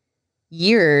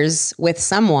years with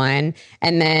someone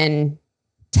and then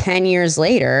 10 years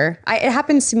later, it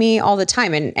happens to me all the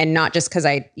time. And not just because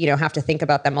I, have to think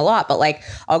about them a lot, but like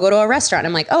I'll go to a restaurant and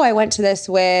I'm like, oh, I went to this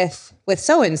with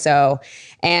so-and-so.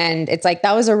 And it's like,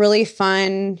 that was a really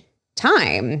fun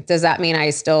time. Does that mean I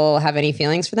still have any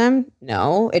feelings for them?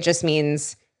 No, it just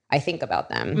means I think about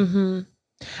them.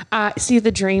 See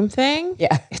the dream thing?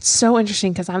 Yeah. It's so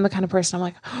interesting because I'm the kind of person I'm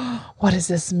like, oh, what does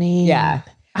this mean? Yeah.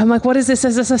 I'm like, what is this?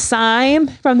 Is this a sign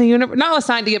from the universe? Not a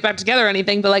sign to get back together or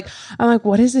anything, but like, I'm like,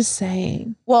 what is this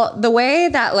saying? Well, the way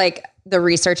that like the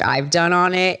research I've done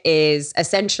on it is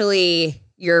essentially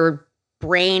your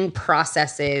brain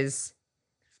processes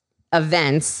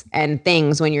events and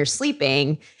things when you're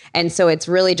sleeping. And so it's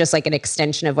really just like an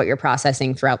extension of what you're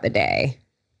processing throughout the day.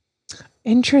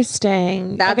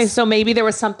 Interesting. Okay. So maybe there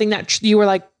was something that you were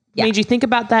like, made you think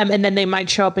about them and then they might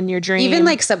show up in your dream. Even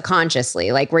like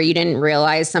subconsciously, like where you didn't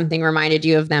realize something reminded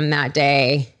you of them that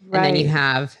day. And then you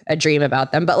have a dream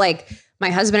about them. But like my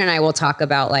husband and I will talk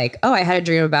about like, oh, I had a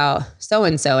dream about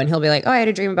so-and-so. And he'll be like, oh, I had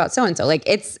a dream about so-and-so. Like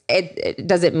it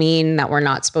doesn't mean that we're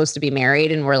not supposed to be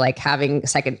married and we're like having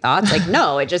second thoughts. Like,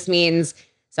 no, it just means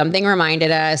something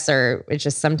reminded us, or it's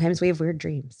just sometimes we have weird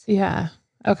dreams. Yeah.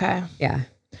 Okay. Yeah.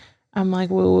 I'm like,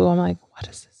 woo. I'm like, what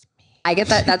is this mean? I get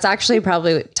that. That's actually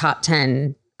probably top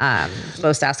 10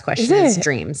 most asked questions is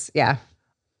dreams. Yeah.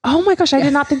 Oh my gosh. I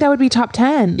did not think that would be top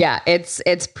 10. Yeah.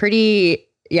 It's pretty,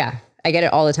 I get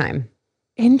it all the time.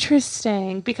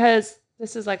 Interesting, because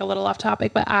this is like a little off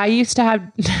topic, but I used to have,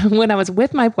 when I was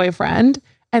with my boyfriend,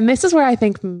 and this is where I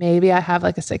think maybe I have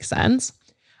like a sixth sense,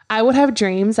 I would have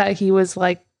dreams that he was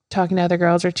like talking to other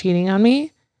girls or cheating on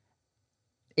me.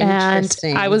 And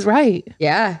I was right.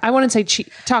 Yeah. I wouldn't say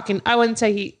talking. I wouldn't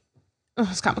say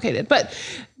it's complicated, but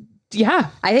yeah.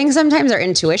 I think sometimes our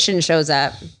intuition shows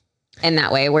up in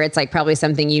that way where it's like probably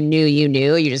something you knew,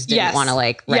 you just didn't want to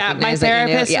like recognize. My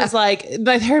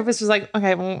therapist was like,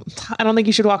 okay, well, I don't think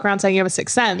you should walk around saying you have a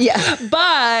sixth sense. Yeah.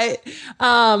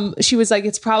 But she was like,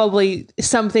 it's probably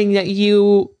something that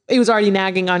it was already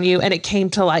nagging on you and it came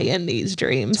to light in these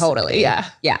dreams. Totally. Yeah.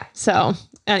 Yeah. So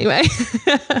anyway,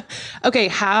 okay.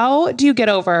 How do you get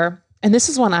over, and this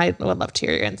is one I would love to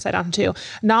hear your insight on too,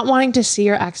 not wanting to see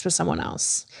your ex with someone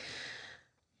else?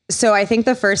 So I think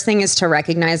the first thing is to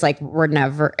recognize like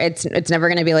it's never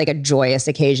going to be like a joyous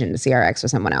occasion to see our ex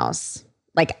with someone else.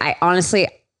 Like I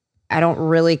don't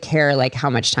really care like how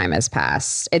much time has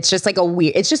passed. It's just like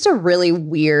it's just a really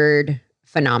weird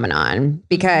phenomenon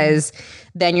because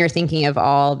then you're thinking of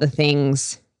all the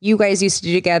things you guys used to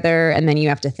do together. And then you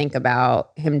have to think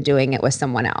about him doing it with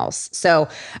someone else. So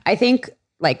I think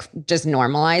like just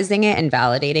normalizing it and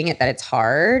validating it that it's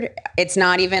hard. It's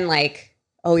not even like,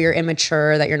 oh, you're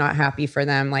immature, that you're not happy for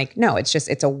them. Like, no, it's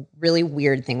a really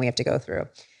weird thing we have to go through.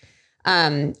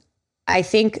 I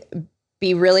think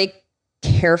be really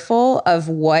careful of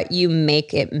what you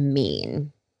make it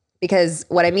mean. Because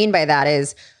what I mean by that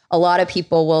is a lot of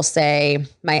people will say,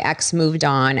 my ex moved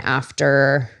on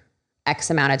after X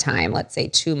amount of time, let's say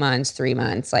 2 months, 3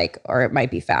 months, or it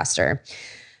might be faster.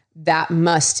 That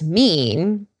must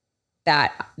mean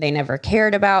that they never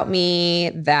cared about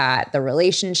me, that the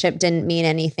relationship didn't mean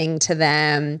anything to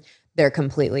them. They're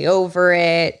completely over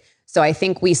it. So I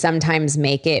think we sometimes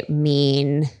make it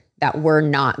mean that we're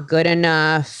not good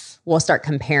enough. We'll start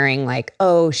comparing like,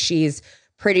 oh, she's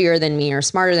prettier than me or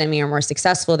smarter than me or more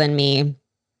successful than me.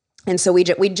 And so we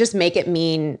just make it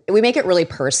mean, we make it really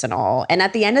personal. And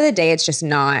at the end of the day, it's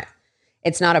not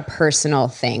a personal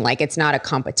thing. Like it's not a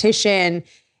competition.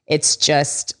 It's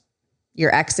just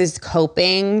your ex is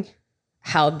coping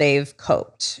how they've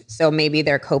coped. So maybe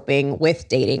they're coping with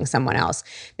dating someone else.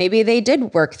 Maybe they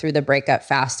did work through the breakup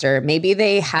faster. Maybe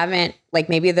they haven't, like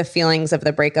maybe the feelings of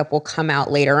the breakup will come out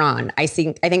later on. I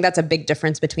think that's a big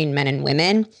difference between men and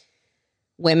women.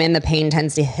 Women, the pain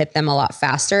tends to hit them a lot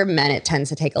faster. Men, it tends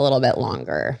to take a little bit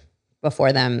longer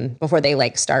before they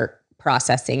like start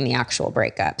processing the actual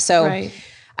breakup. So right.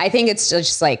 I think it's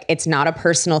just like, it's not a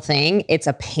personal thing. It's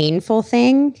a painful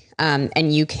thing.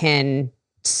 And you can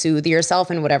soothe yourself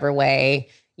in whatever way,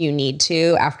 you need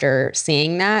to after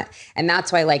seeing that. And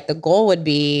that's why like the goal would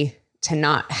be to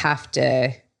not have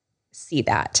to see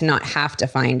that, to not have to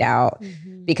find out,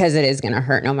 because it is going to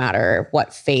hurt no matter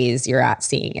what phase you're at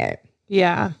seeing it.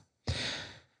 Yeah.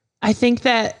 I think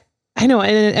that I know.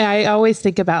 And I always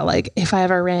think about like, if I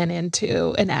ever ran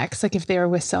into an ex, like if they were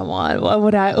with someone, what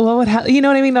would you know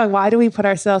what I mean? Like, why do we put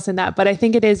ourselves in that? But I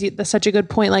think it is such a good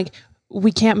point. Like,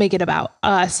 we can't make it about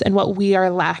us and what we are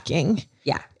lacking.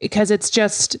 Yeah. Because it's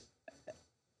just,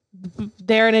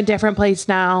 they're in a different place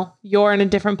now. You're in a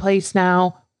different place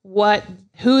now.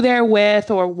 Who they're with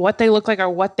or what they look like or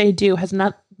what they do has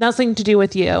nothing to do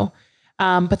with you.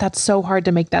 But that's so hard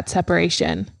to make that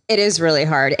separation. It is really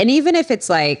hard. And even if it's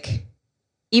like,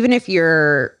 even if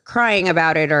you're crying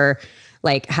about it or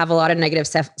like have a lot of negative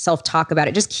self-talk about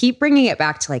it, just keep bringing it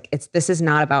back to like, this is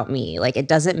not about me. Like, it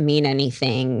doesn't mean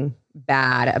anything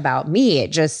bad about me.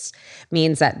 It just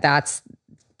means that that's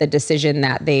the decision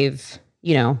that they've,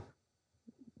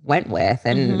 went with.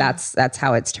 And that's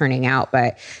how it's turning out.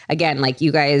 But again, like,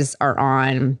 you guys are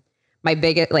on one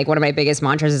of my biggest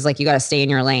mantras is like, you got to stay in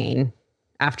your lane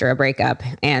after a breakup,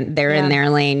 and they're in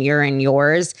their lane, you're in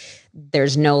yours.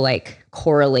 There's no like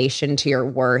correlation to your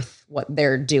worth, what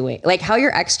they're doing. Like, how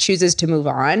your ex chooses to move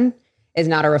on is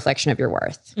not a reflection of your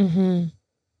worth. Mm-hmm.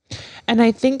 And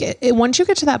I think once you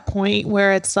get to that point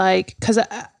where it's like, cause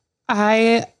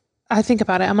I think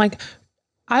about it, I'm like,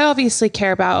 I obviously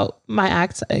care about my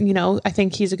ex. I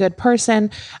think he's a good person.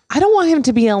 I don't want him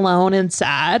to be alone and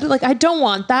sad. Like, I don't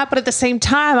want that. But at the same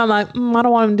time, I'm like, I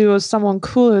don't want him to do with someone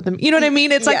cooler than me. You know what I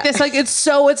mean? It's like this, like, it's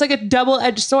like a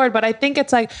double-edged sword. But I think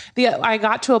it's like I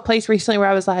got to a place recently where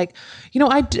I was like,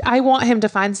 I want him to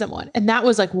find someone. And that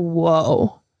was like,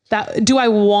 whoa,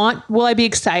 will I be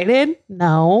excited?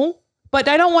 No. But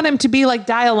I don't want him to be like,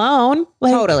 die alone.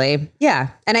 Like, totally. Yeah.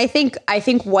 And I think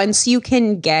once you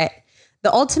can get,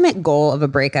 the ultimate goal of a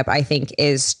breakup, I think,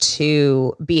 is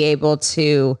to be able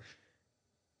to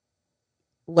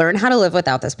learn how to live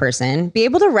without this person, be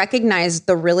able to recognize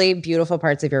the really beautiful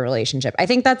parts of your relationship. I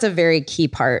think that's a very key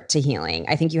part to healing.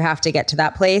 I think you have to get to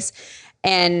that place.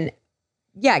 And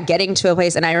getting to a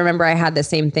place. And I remember I had the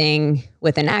same thing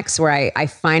with an ex where I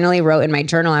finally wrote in my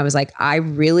journal, I was like, I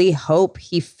really hope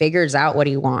he figures out what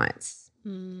he wants.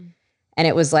 And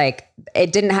it was like,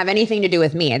 it didn't have anything to do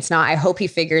with me. It's not, I hope he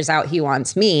figures out he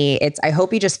wants me. It's, I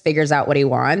hope he just figures out what he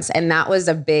wants. And that was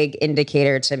a big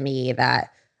indicator to me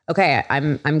that, okay,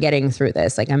 I'm getting through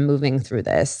this. Like, I'm moving through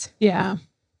this. Yeah.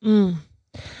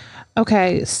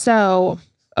 Okay. So,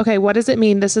 what does it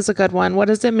mean? This is a good one. What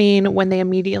does it mean when they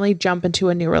immediately jump into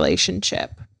a new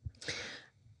relationship?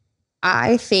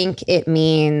 I think it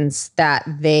means that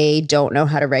they don't know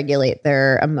how to regulate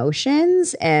their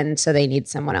emotions. And so they need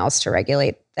someone else to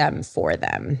regulate them for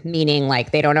them. Meaning, like,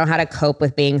 they don't know how to cope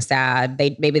with being sad.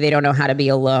 Maybe they don't know how to be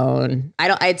alone.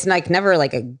 It's like never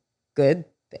like a good,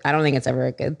 I don't think it's ever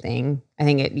a good thing. I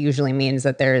think it usually means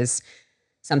that there's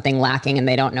something lacking and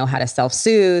they don't know how to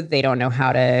self-soothe. They don't know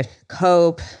how to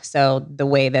cope. So the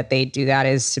way that they do that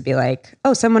is to be like,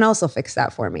 oh, someone else will fix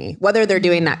that for me, whether they're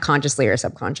doing that consciously or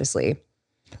subconsciously.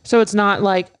 So it's not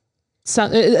like,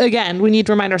 again, we need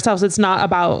to remind ourselves it's not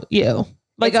about you.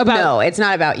 No, it's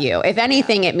not about you. If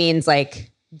anything, it means like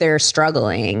they're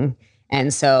struggling.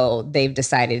 And so they've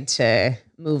decided to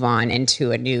move on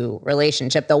into a new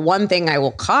relationship. The one thing I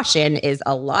will caution is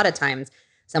a lot of times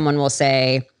someone will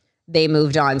say, they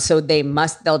moved on, so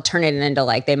they'll turn it into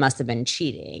like they must have been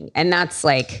cheating, and that's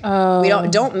like, we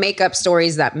don't make up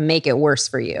stories that make it worse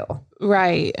for you,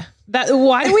 right?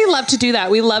 Why do we love to do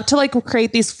that? We love to like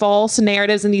create these false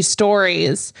narratives and these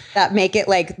stories that make it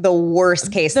like the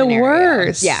worst case scenario. The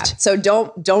worst, yeah. So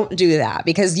don't do that,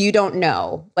 because you don't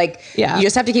know. Like, you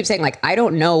just have to keep saying like, I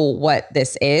don't know what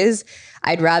this is.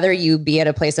 I'd rather you be at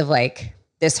a place of like,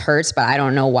 this hurts, but I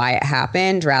don't know why it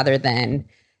happened, rather than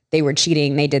they were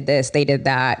cheating, they did this, they did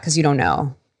that, because you don't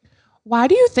know. Why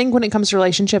do you think when it comes to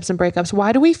relationships and breakups,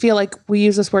 why do we feel like we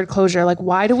use this word closure? Like,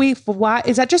 why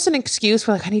is that just an excuse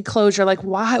for like, I need closure? Like,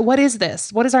 why, what is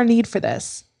this? What is our need for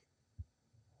this?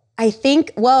 I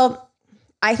think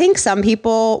some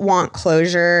people want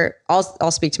closure.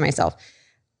 I'll speak to myself.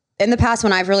 In the past,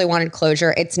 when I've really wanted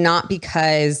closure, it's not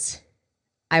because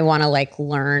I want to like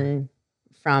learn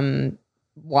from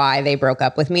why they broke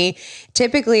up with me.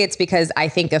 Typically it's because I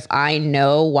think if I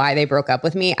know why they broke up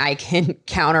with me, I can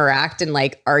counteract and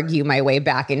like argue my way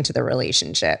back into the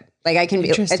relationship. Like I can be,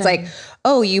 it's like,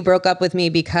 oh, you broke up with me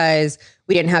because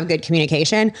we didn't have good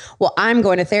communication. Well, I'm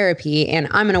going to therapy and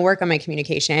I'm going to work on my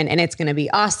communication and it's going to be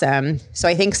awesome. So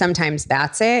I think sometimes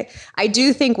that's it. I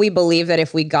do think we believe that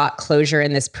if we got closure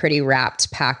in this pretty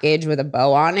wrapped package with a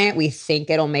bow on it, we think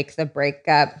it'll make the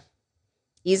breakup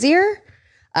easier.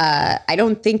 I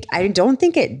don't think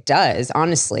it does,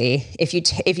 honestly. If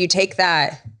you take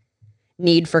that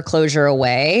need for closure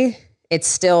away, it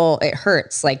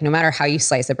hurts. Like no matter how you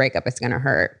slice a breakup, it's going to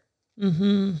hurt.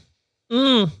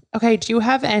 Mm-hmm. Okay. Do you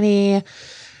have any,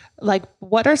 like,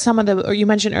 what are some of or you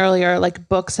mentioned earlier, like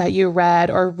books that you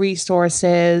read or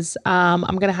resources? I'm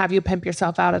going to have you pimp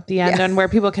yourself out at the end and where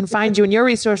people can find you and your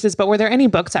resources, but were there any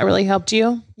books that really helped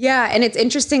you? Yeah. And it's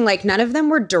interesting. Like none of them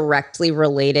were directly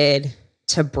related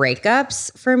to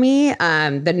breakups for me.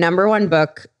 The number one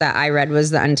book that I read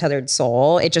was The Untethered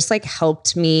Soul. It just like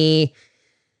helped me.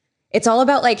 It's all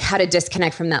about like how to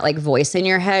disconnect from that like voice in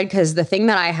your head. Cause the thing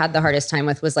that I had the hardest time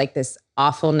with was like this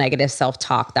awful negative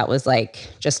self-talk that was like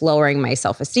just lowering my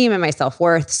self-esteem and my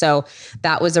self-worth. So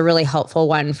that was a really helpful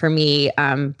one for me.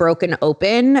 Broken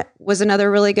Open was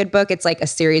another really good book. It's like a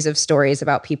series of stories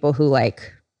about people who like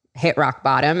hit rock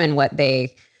bottom and what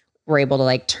they were able to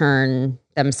like turn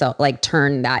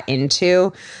that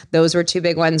into. Those were two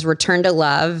big ones. Return to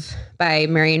Love by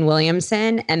Marianne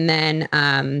Williamson. And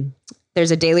then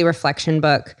there's a daily reflection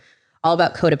book all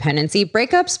about codependency.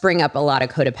 Breakups bring up a lot of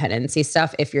codependency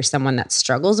stuff if you're someone that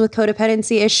struggles with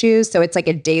codependency issues. So it's like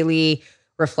a daily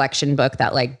reflection book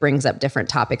that like brings up different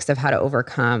topics of how to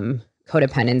overcome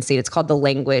codependency. It's called The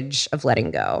Language of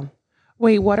Letting Go.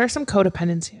 Wait, what are some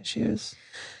codependency issues?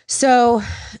 So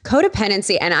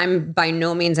codependency, and I'm by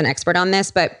no means an expert on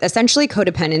this, but essentially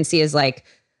codependency is like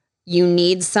you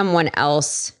need someone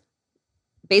else.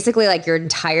 Basically, like your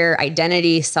entire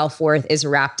identity, self-worth is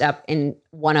wrapped up in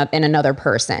another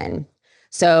person.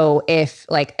 So if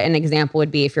like an example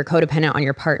would be if you're codependent on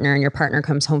your partner and your partner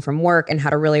comes home from work and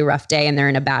had a really rough day and they're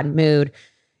in a bad mood,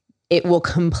 it will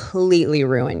completely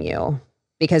ruin you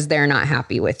because they're not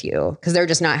happy with you, because they're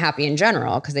just not happy in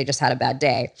general because they just had a bad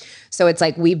day. So it's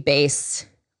like we base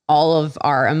all of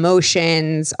our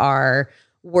emotions, our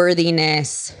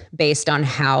worthiness based on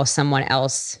how someone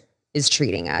else is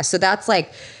treating us. So that's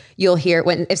like, you'll hear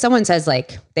if someone says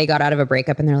like they got out of a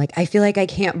breakup and they're like, I feel like I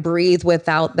can't breathe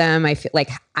without them. I feel like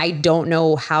I don't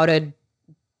know how to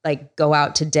like go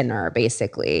out to dinner,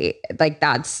 basically. Like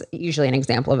that's usually an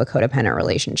example of a codependent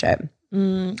relationship.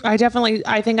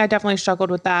 I think I definitely struggled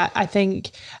with that. I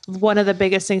think one of the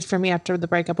biggest things for me after the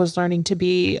breakup was learning to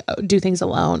do things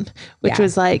alone, which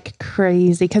was like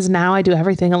crazy. Cause now I do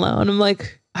everything alone. I'm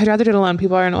like, I'd rather do it alone.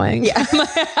 People are annoying. Yeah.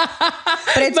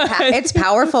 But it's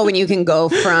powerful when you can go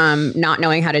from not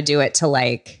knowing how to do it to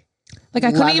like I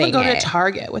couldn't even go to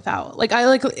Target without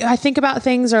I think about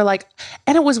things or like,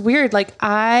 and it was weird. Like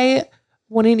I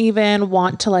wouldn't even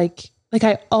want to like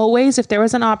I always, if there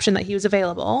was an option that he was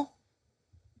available,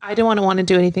 I didn't want to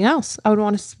do anything else. I would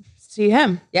want to see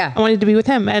him. Yeah. I wanted to be with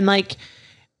him. And like,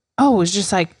 it was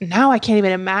just like, now I can't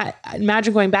even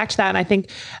imagine going back to that. And I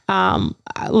think,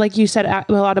 like you said, a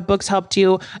lot of books helped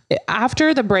you.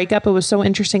 After the breakup, it was so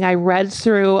interesting. I read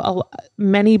through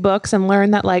many books and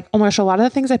learned that like, oh my gosh, a lot of the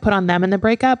things I put on them in the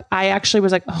breakup, I actually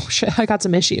was like, oh shit, I got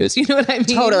some issues. You know what I mean?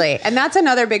 Totally. And that's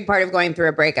another big part of going through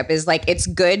a breakup is like, it's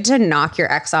good to knock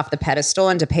your ex off the pedestal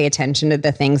and to pay attention to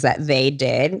the things that they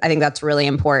did. I think that's really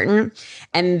important.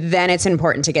 And then it's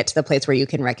important to get to the place where you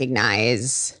can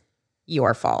recognize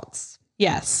your faults.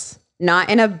 Yes. Not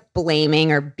in a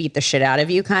blaming or beat the shit out of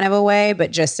you kind of a way,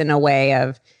 but just in a way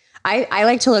of, I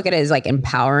like to look at it as like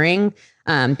empowering.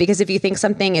 Because if you think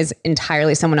something is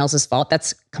entirely someone else's fault,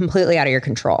 that's completely out of your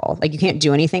control. Like you can't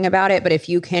do anything about it. But if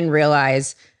you can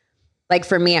realize, like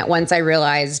for me, at once I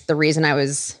realized the reason I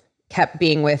kept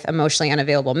being with emotionally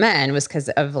unavailable men was because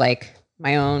of like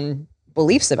my own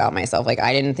beliefs about myself. Like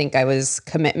I didn't think I was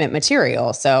commitment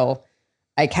material. So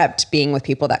I kept being with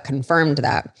people that confirmed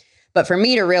that. But for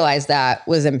me to realize that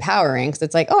was empowering because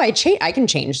it's like, oh, I can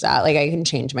change that. Like I can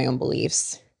change my own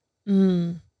beliefs.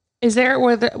 Were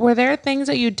there things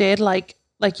that you did like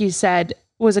you said,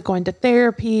 was it going to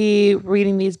therapy,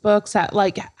 reading these books that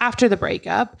like after the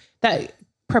breakup that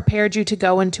prepared you to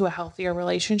go into a healthier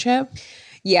relationship?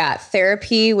 Yeah,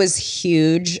 therapy was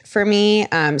huge for me.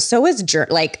 So was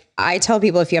like I tell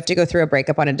people if you have to go through a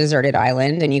breakup on a deserted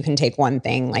island and you can take one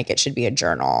thing, like it should be a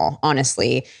journal.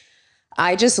 Honestly,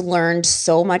 I just learned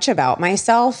so much about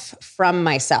myself from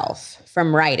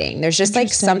writing. There's just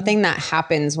like something that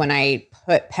happens when I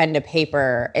put pen to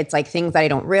paper. It's like things that I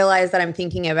don't realize that I'm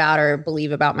thinking about or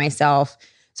believe about myself.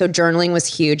 So journaling was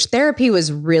huge. Therapy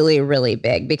was really, really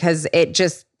big because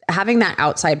having that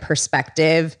outside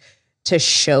perspective to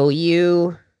show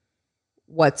you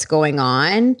what's going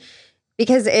on,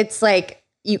 because it's like,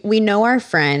 we know our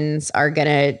friends are going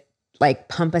to like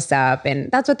pump us up,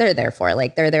 and that's what they're there for.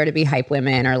 Like they're there to be hype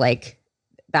women or like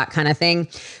that kind of thing.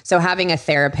 So having a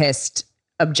therapist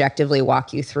objectively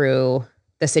walk you through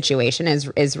the situation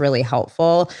is really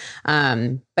helpful.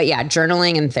 But yeah,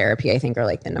 journaling and therapy, I think, are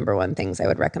like the number one things I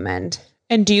would recommend.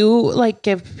 And do you like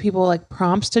give people like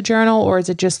prompts to journal, or is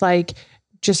it just like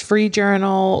just free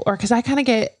journal? Or because I kind of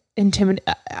get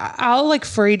intimidated. I'll like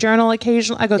free journal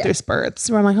occasionally. I go through spurts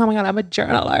where I'm like, oh my God, I'm a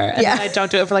journaler. And then I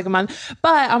don't do it for like a month.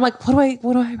 But I'm like, what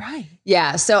do I write?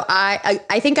 Yeah. So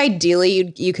I think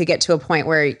ideally you could get to a point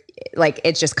where like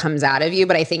it just comes out of you,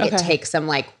 but I think it takes some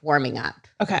like warming up.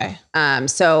 Okay.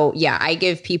 So yeah, I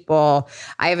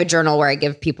have a journal where I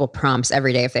give people prompts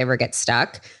every day if they ever get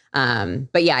stuck.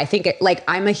 But yeah, I think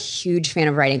I'm a huge fan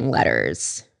of writing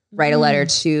letters. Write a letter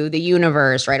to the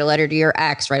universe, write a letter to your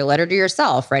ex, write a letter to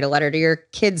yourself, write a letter to your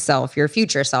kid's self, your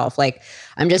future self. Like,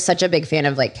 I'm just such a big fan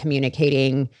of like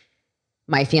communicating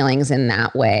my feelings in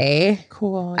that way.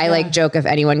 Cool. I like joke, if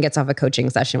anyone gets off a coaching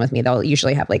session with me, they'll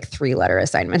usually have like 3 letter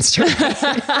assignments to write.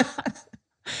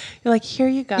 You're like, here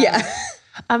you go. Yeah.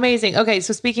 Amazing. Okay.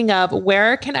 So speaking of,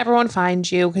 where can everyone find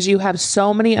you? Because you have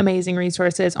so many amazing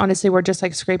resources. Honestly, we're just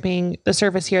like scraping the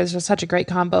surface here. This is such a great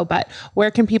combo, but where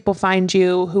can people find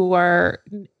you who are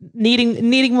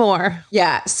needing more?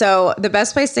 Yeah. So the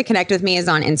best place to connect with me is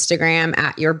on Instagram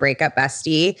at Your Breakup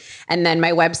Bestie. And then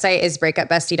my website is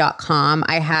breakupbestie.com.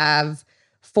 I have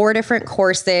 4 different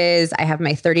courses. I have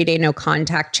my 30-day no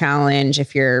contact challenge.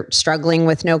 If you're struggling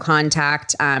with no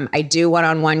contact, I do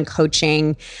one-on-one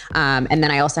coaching. And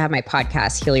then I also have my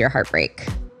podcast, Heal Your Heartbreak.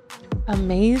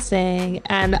 Amazing.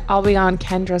 And I'll be on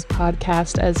Kendra's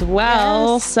podcast as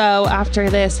well. Yes. So after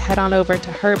this, head on over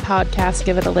to her podcast,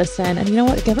 give it a listen. And you know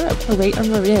what? Give it a rate and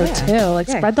review too. Like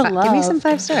spread the love. Give me some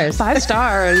 5 stars. 5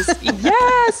 stars.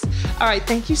 Yes. All right.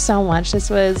 Thank you so much. This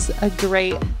was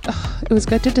it was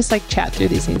good to just like chat through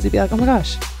these things and be like, oh my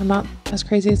gosh, I'm not as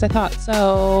crazy as I thought.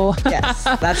 So yes,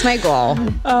 that's my goal.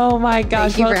 Oh my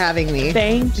gosh. Thank you for having me.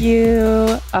 Thank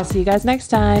you. I'll see you guys next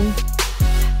time.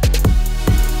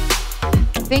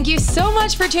 Thank you so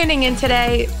much for tuning in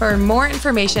today. For more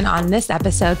information on this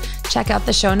episode, check out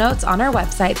the show notes on our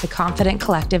website,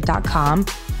 theconfidentcollective.com,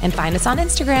 and find us on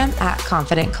Instagram at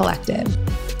Confident Collective.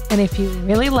 And if you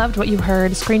really loved what you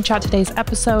heard, screenshot today's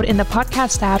episode in the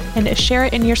podcast app and share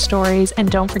it in your stories,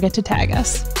 and don't forget to tag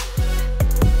us.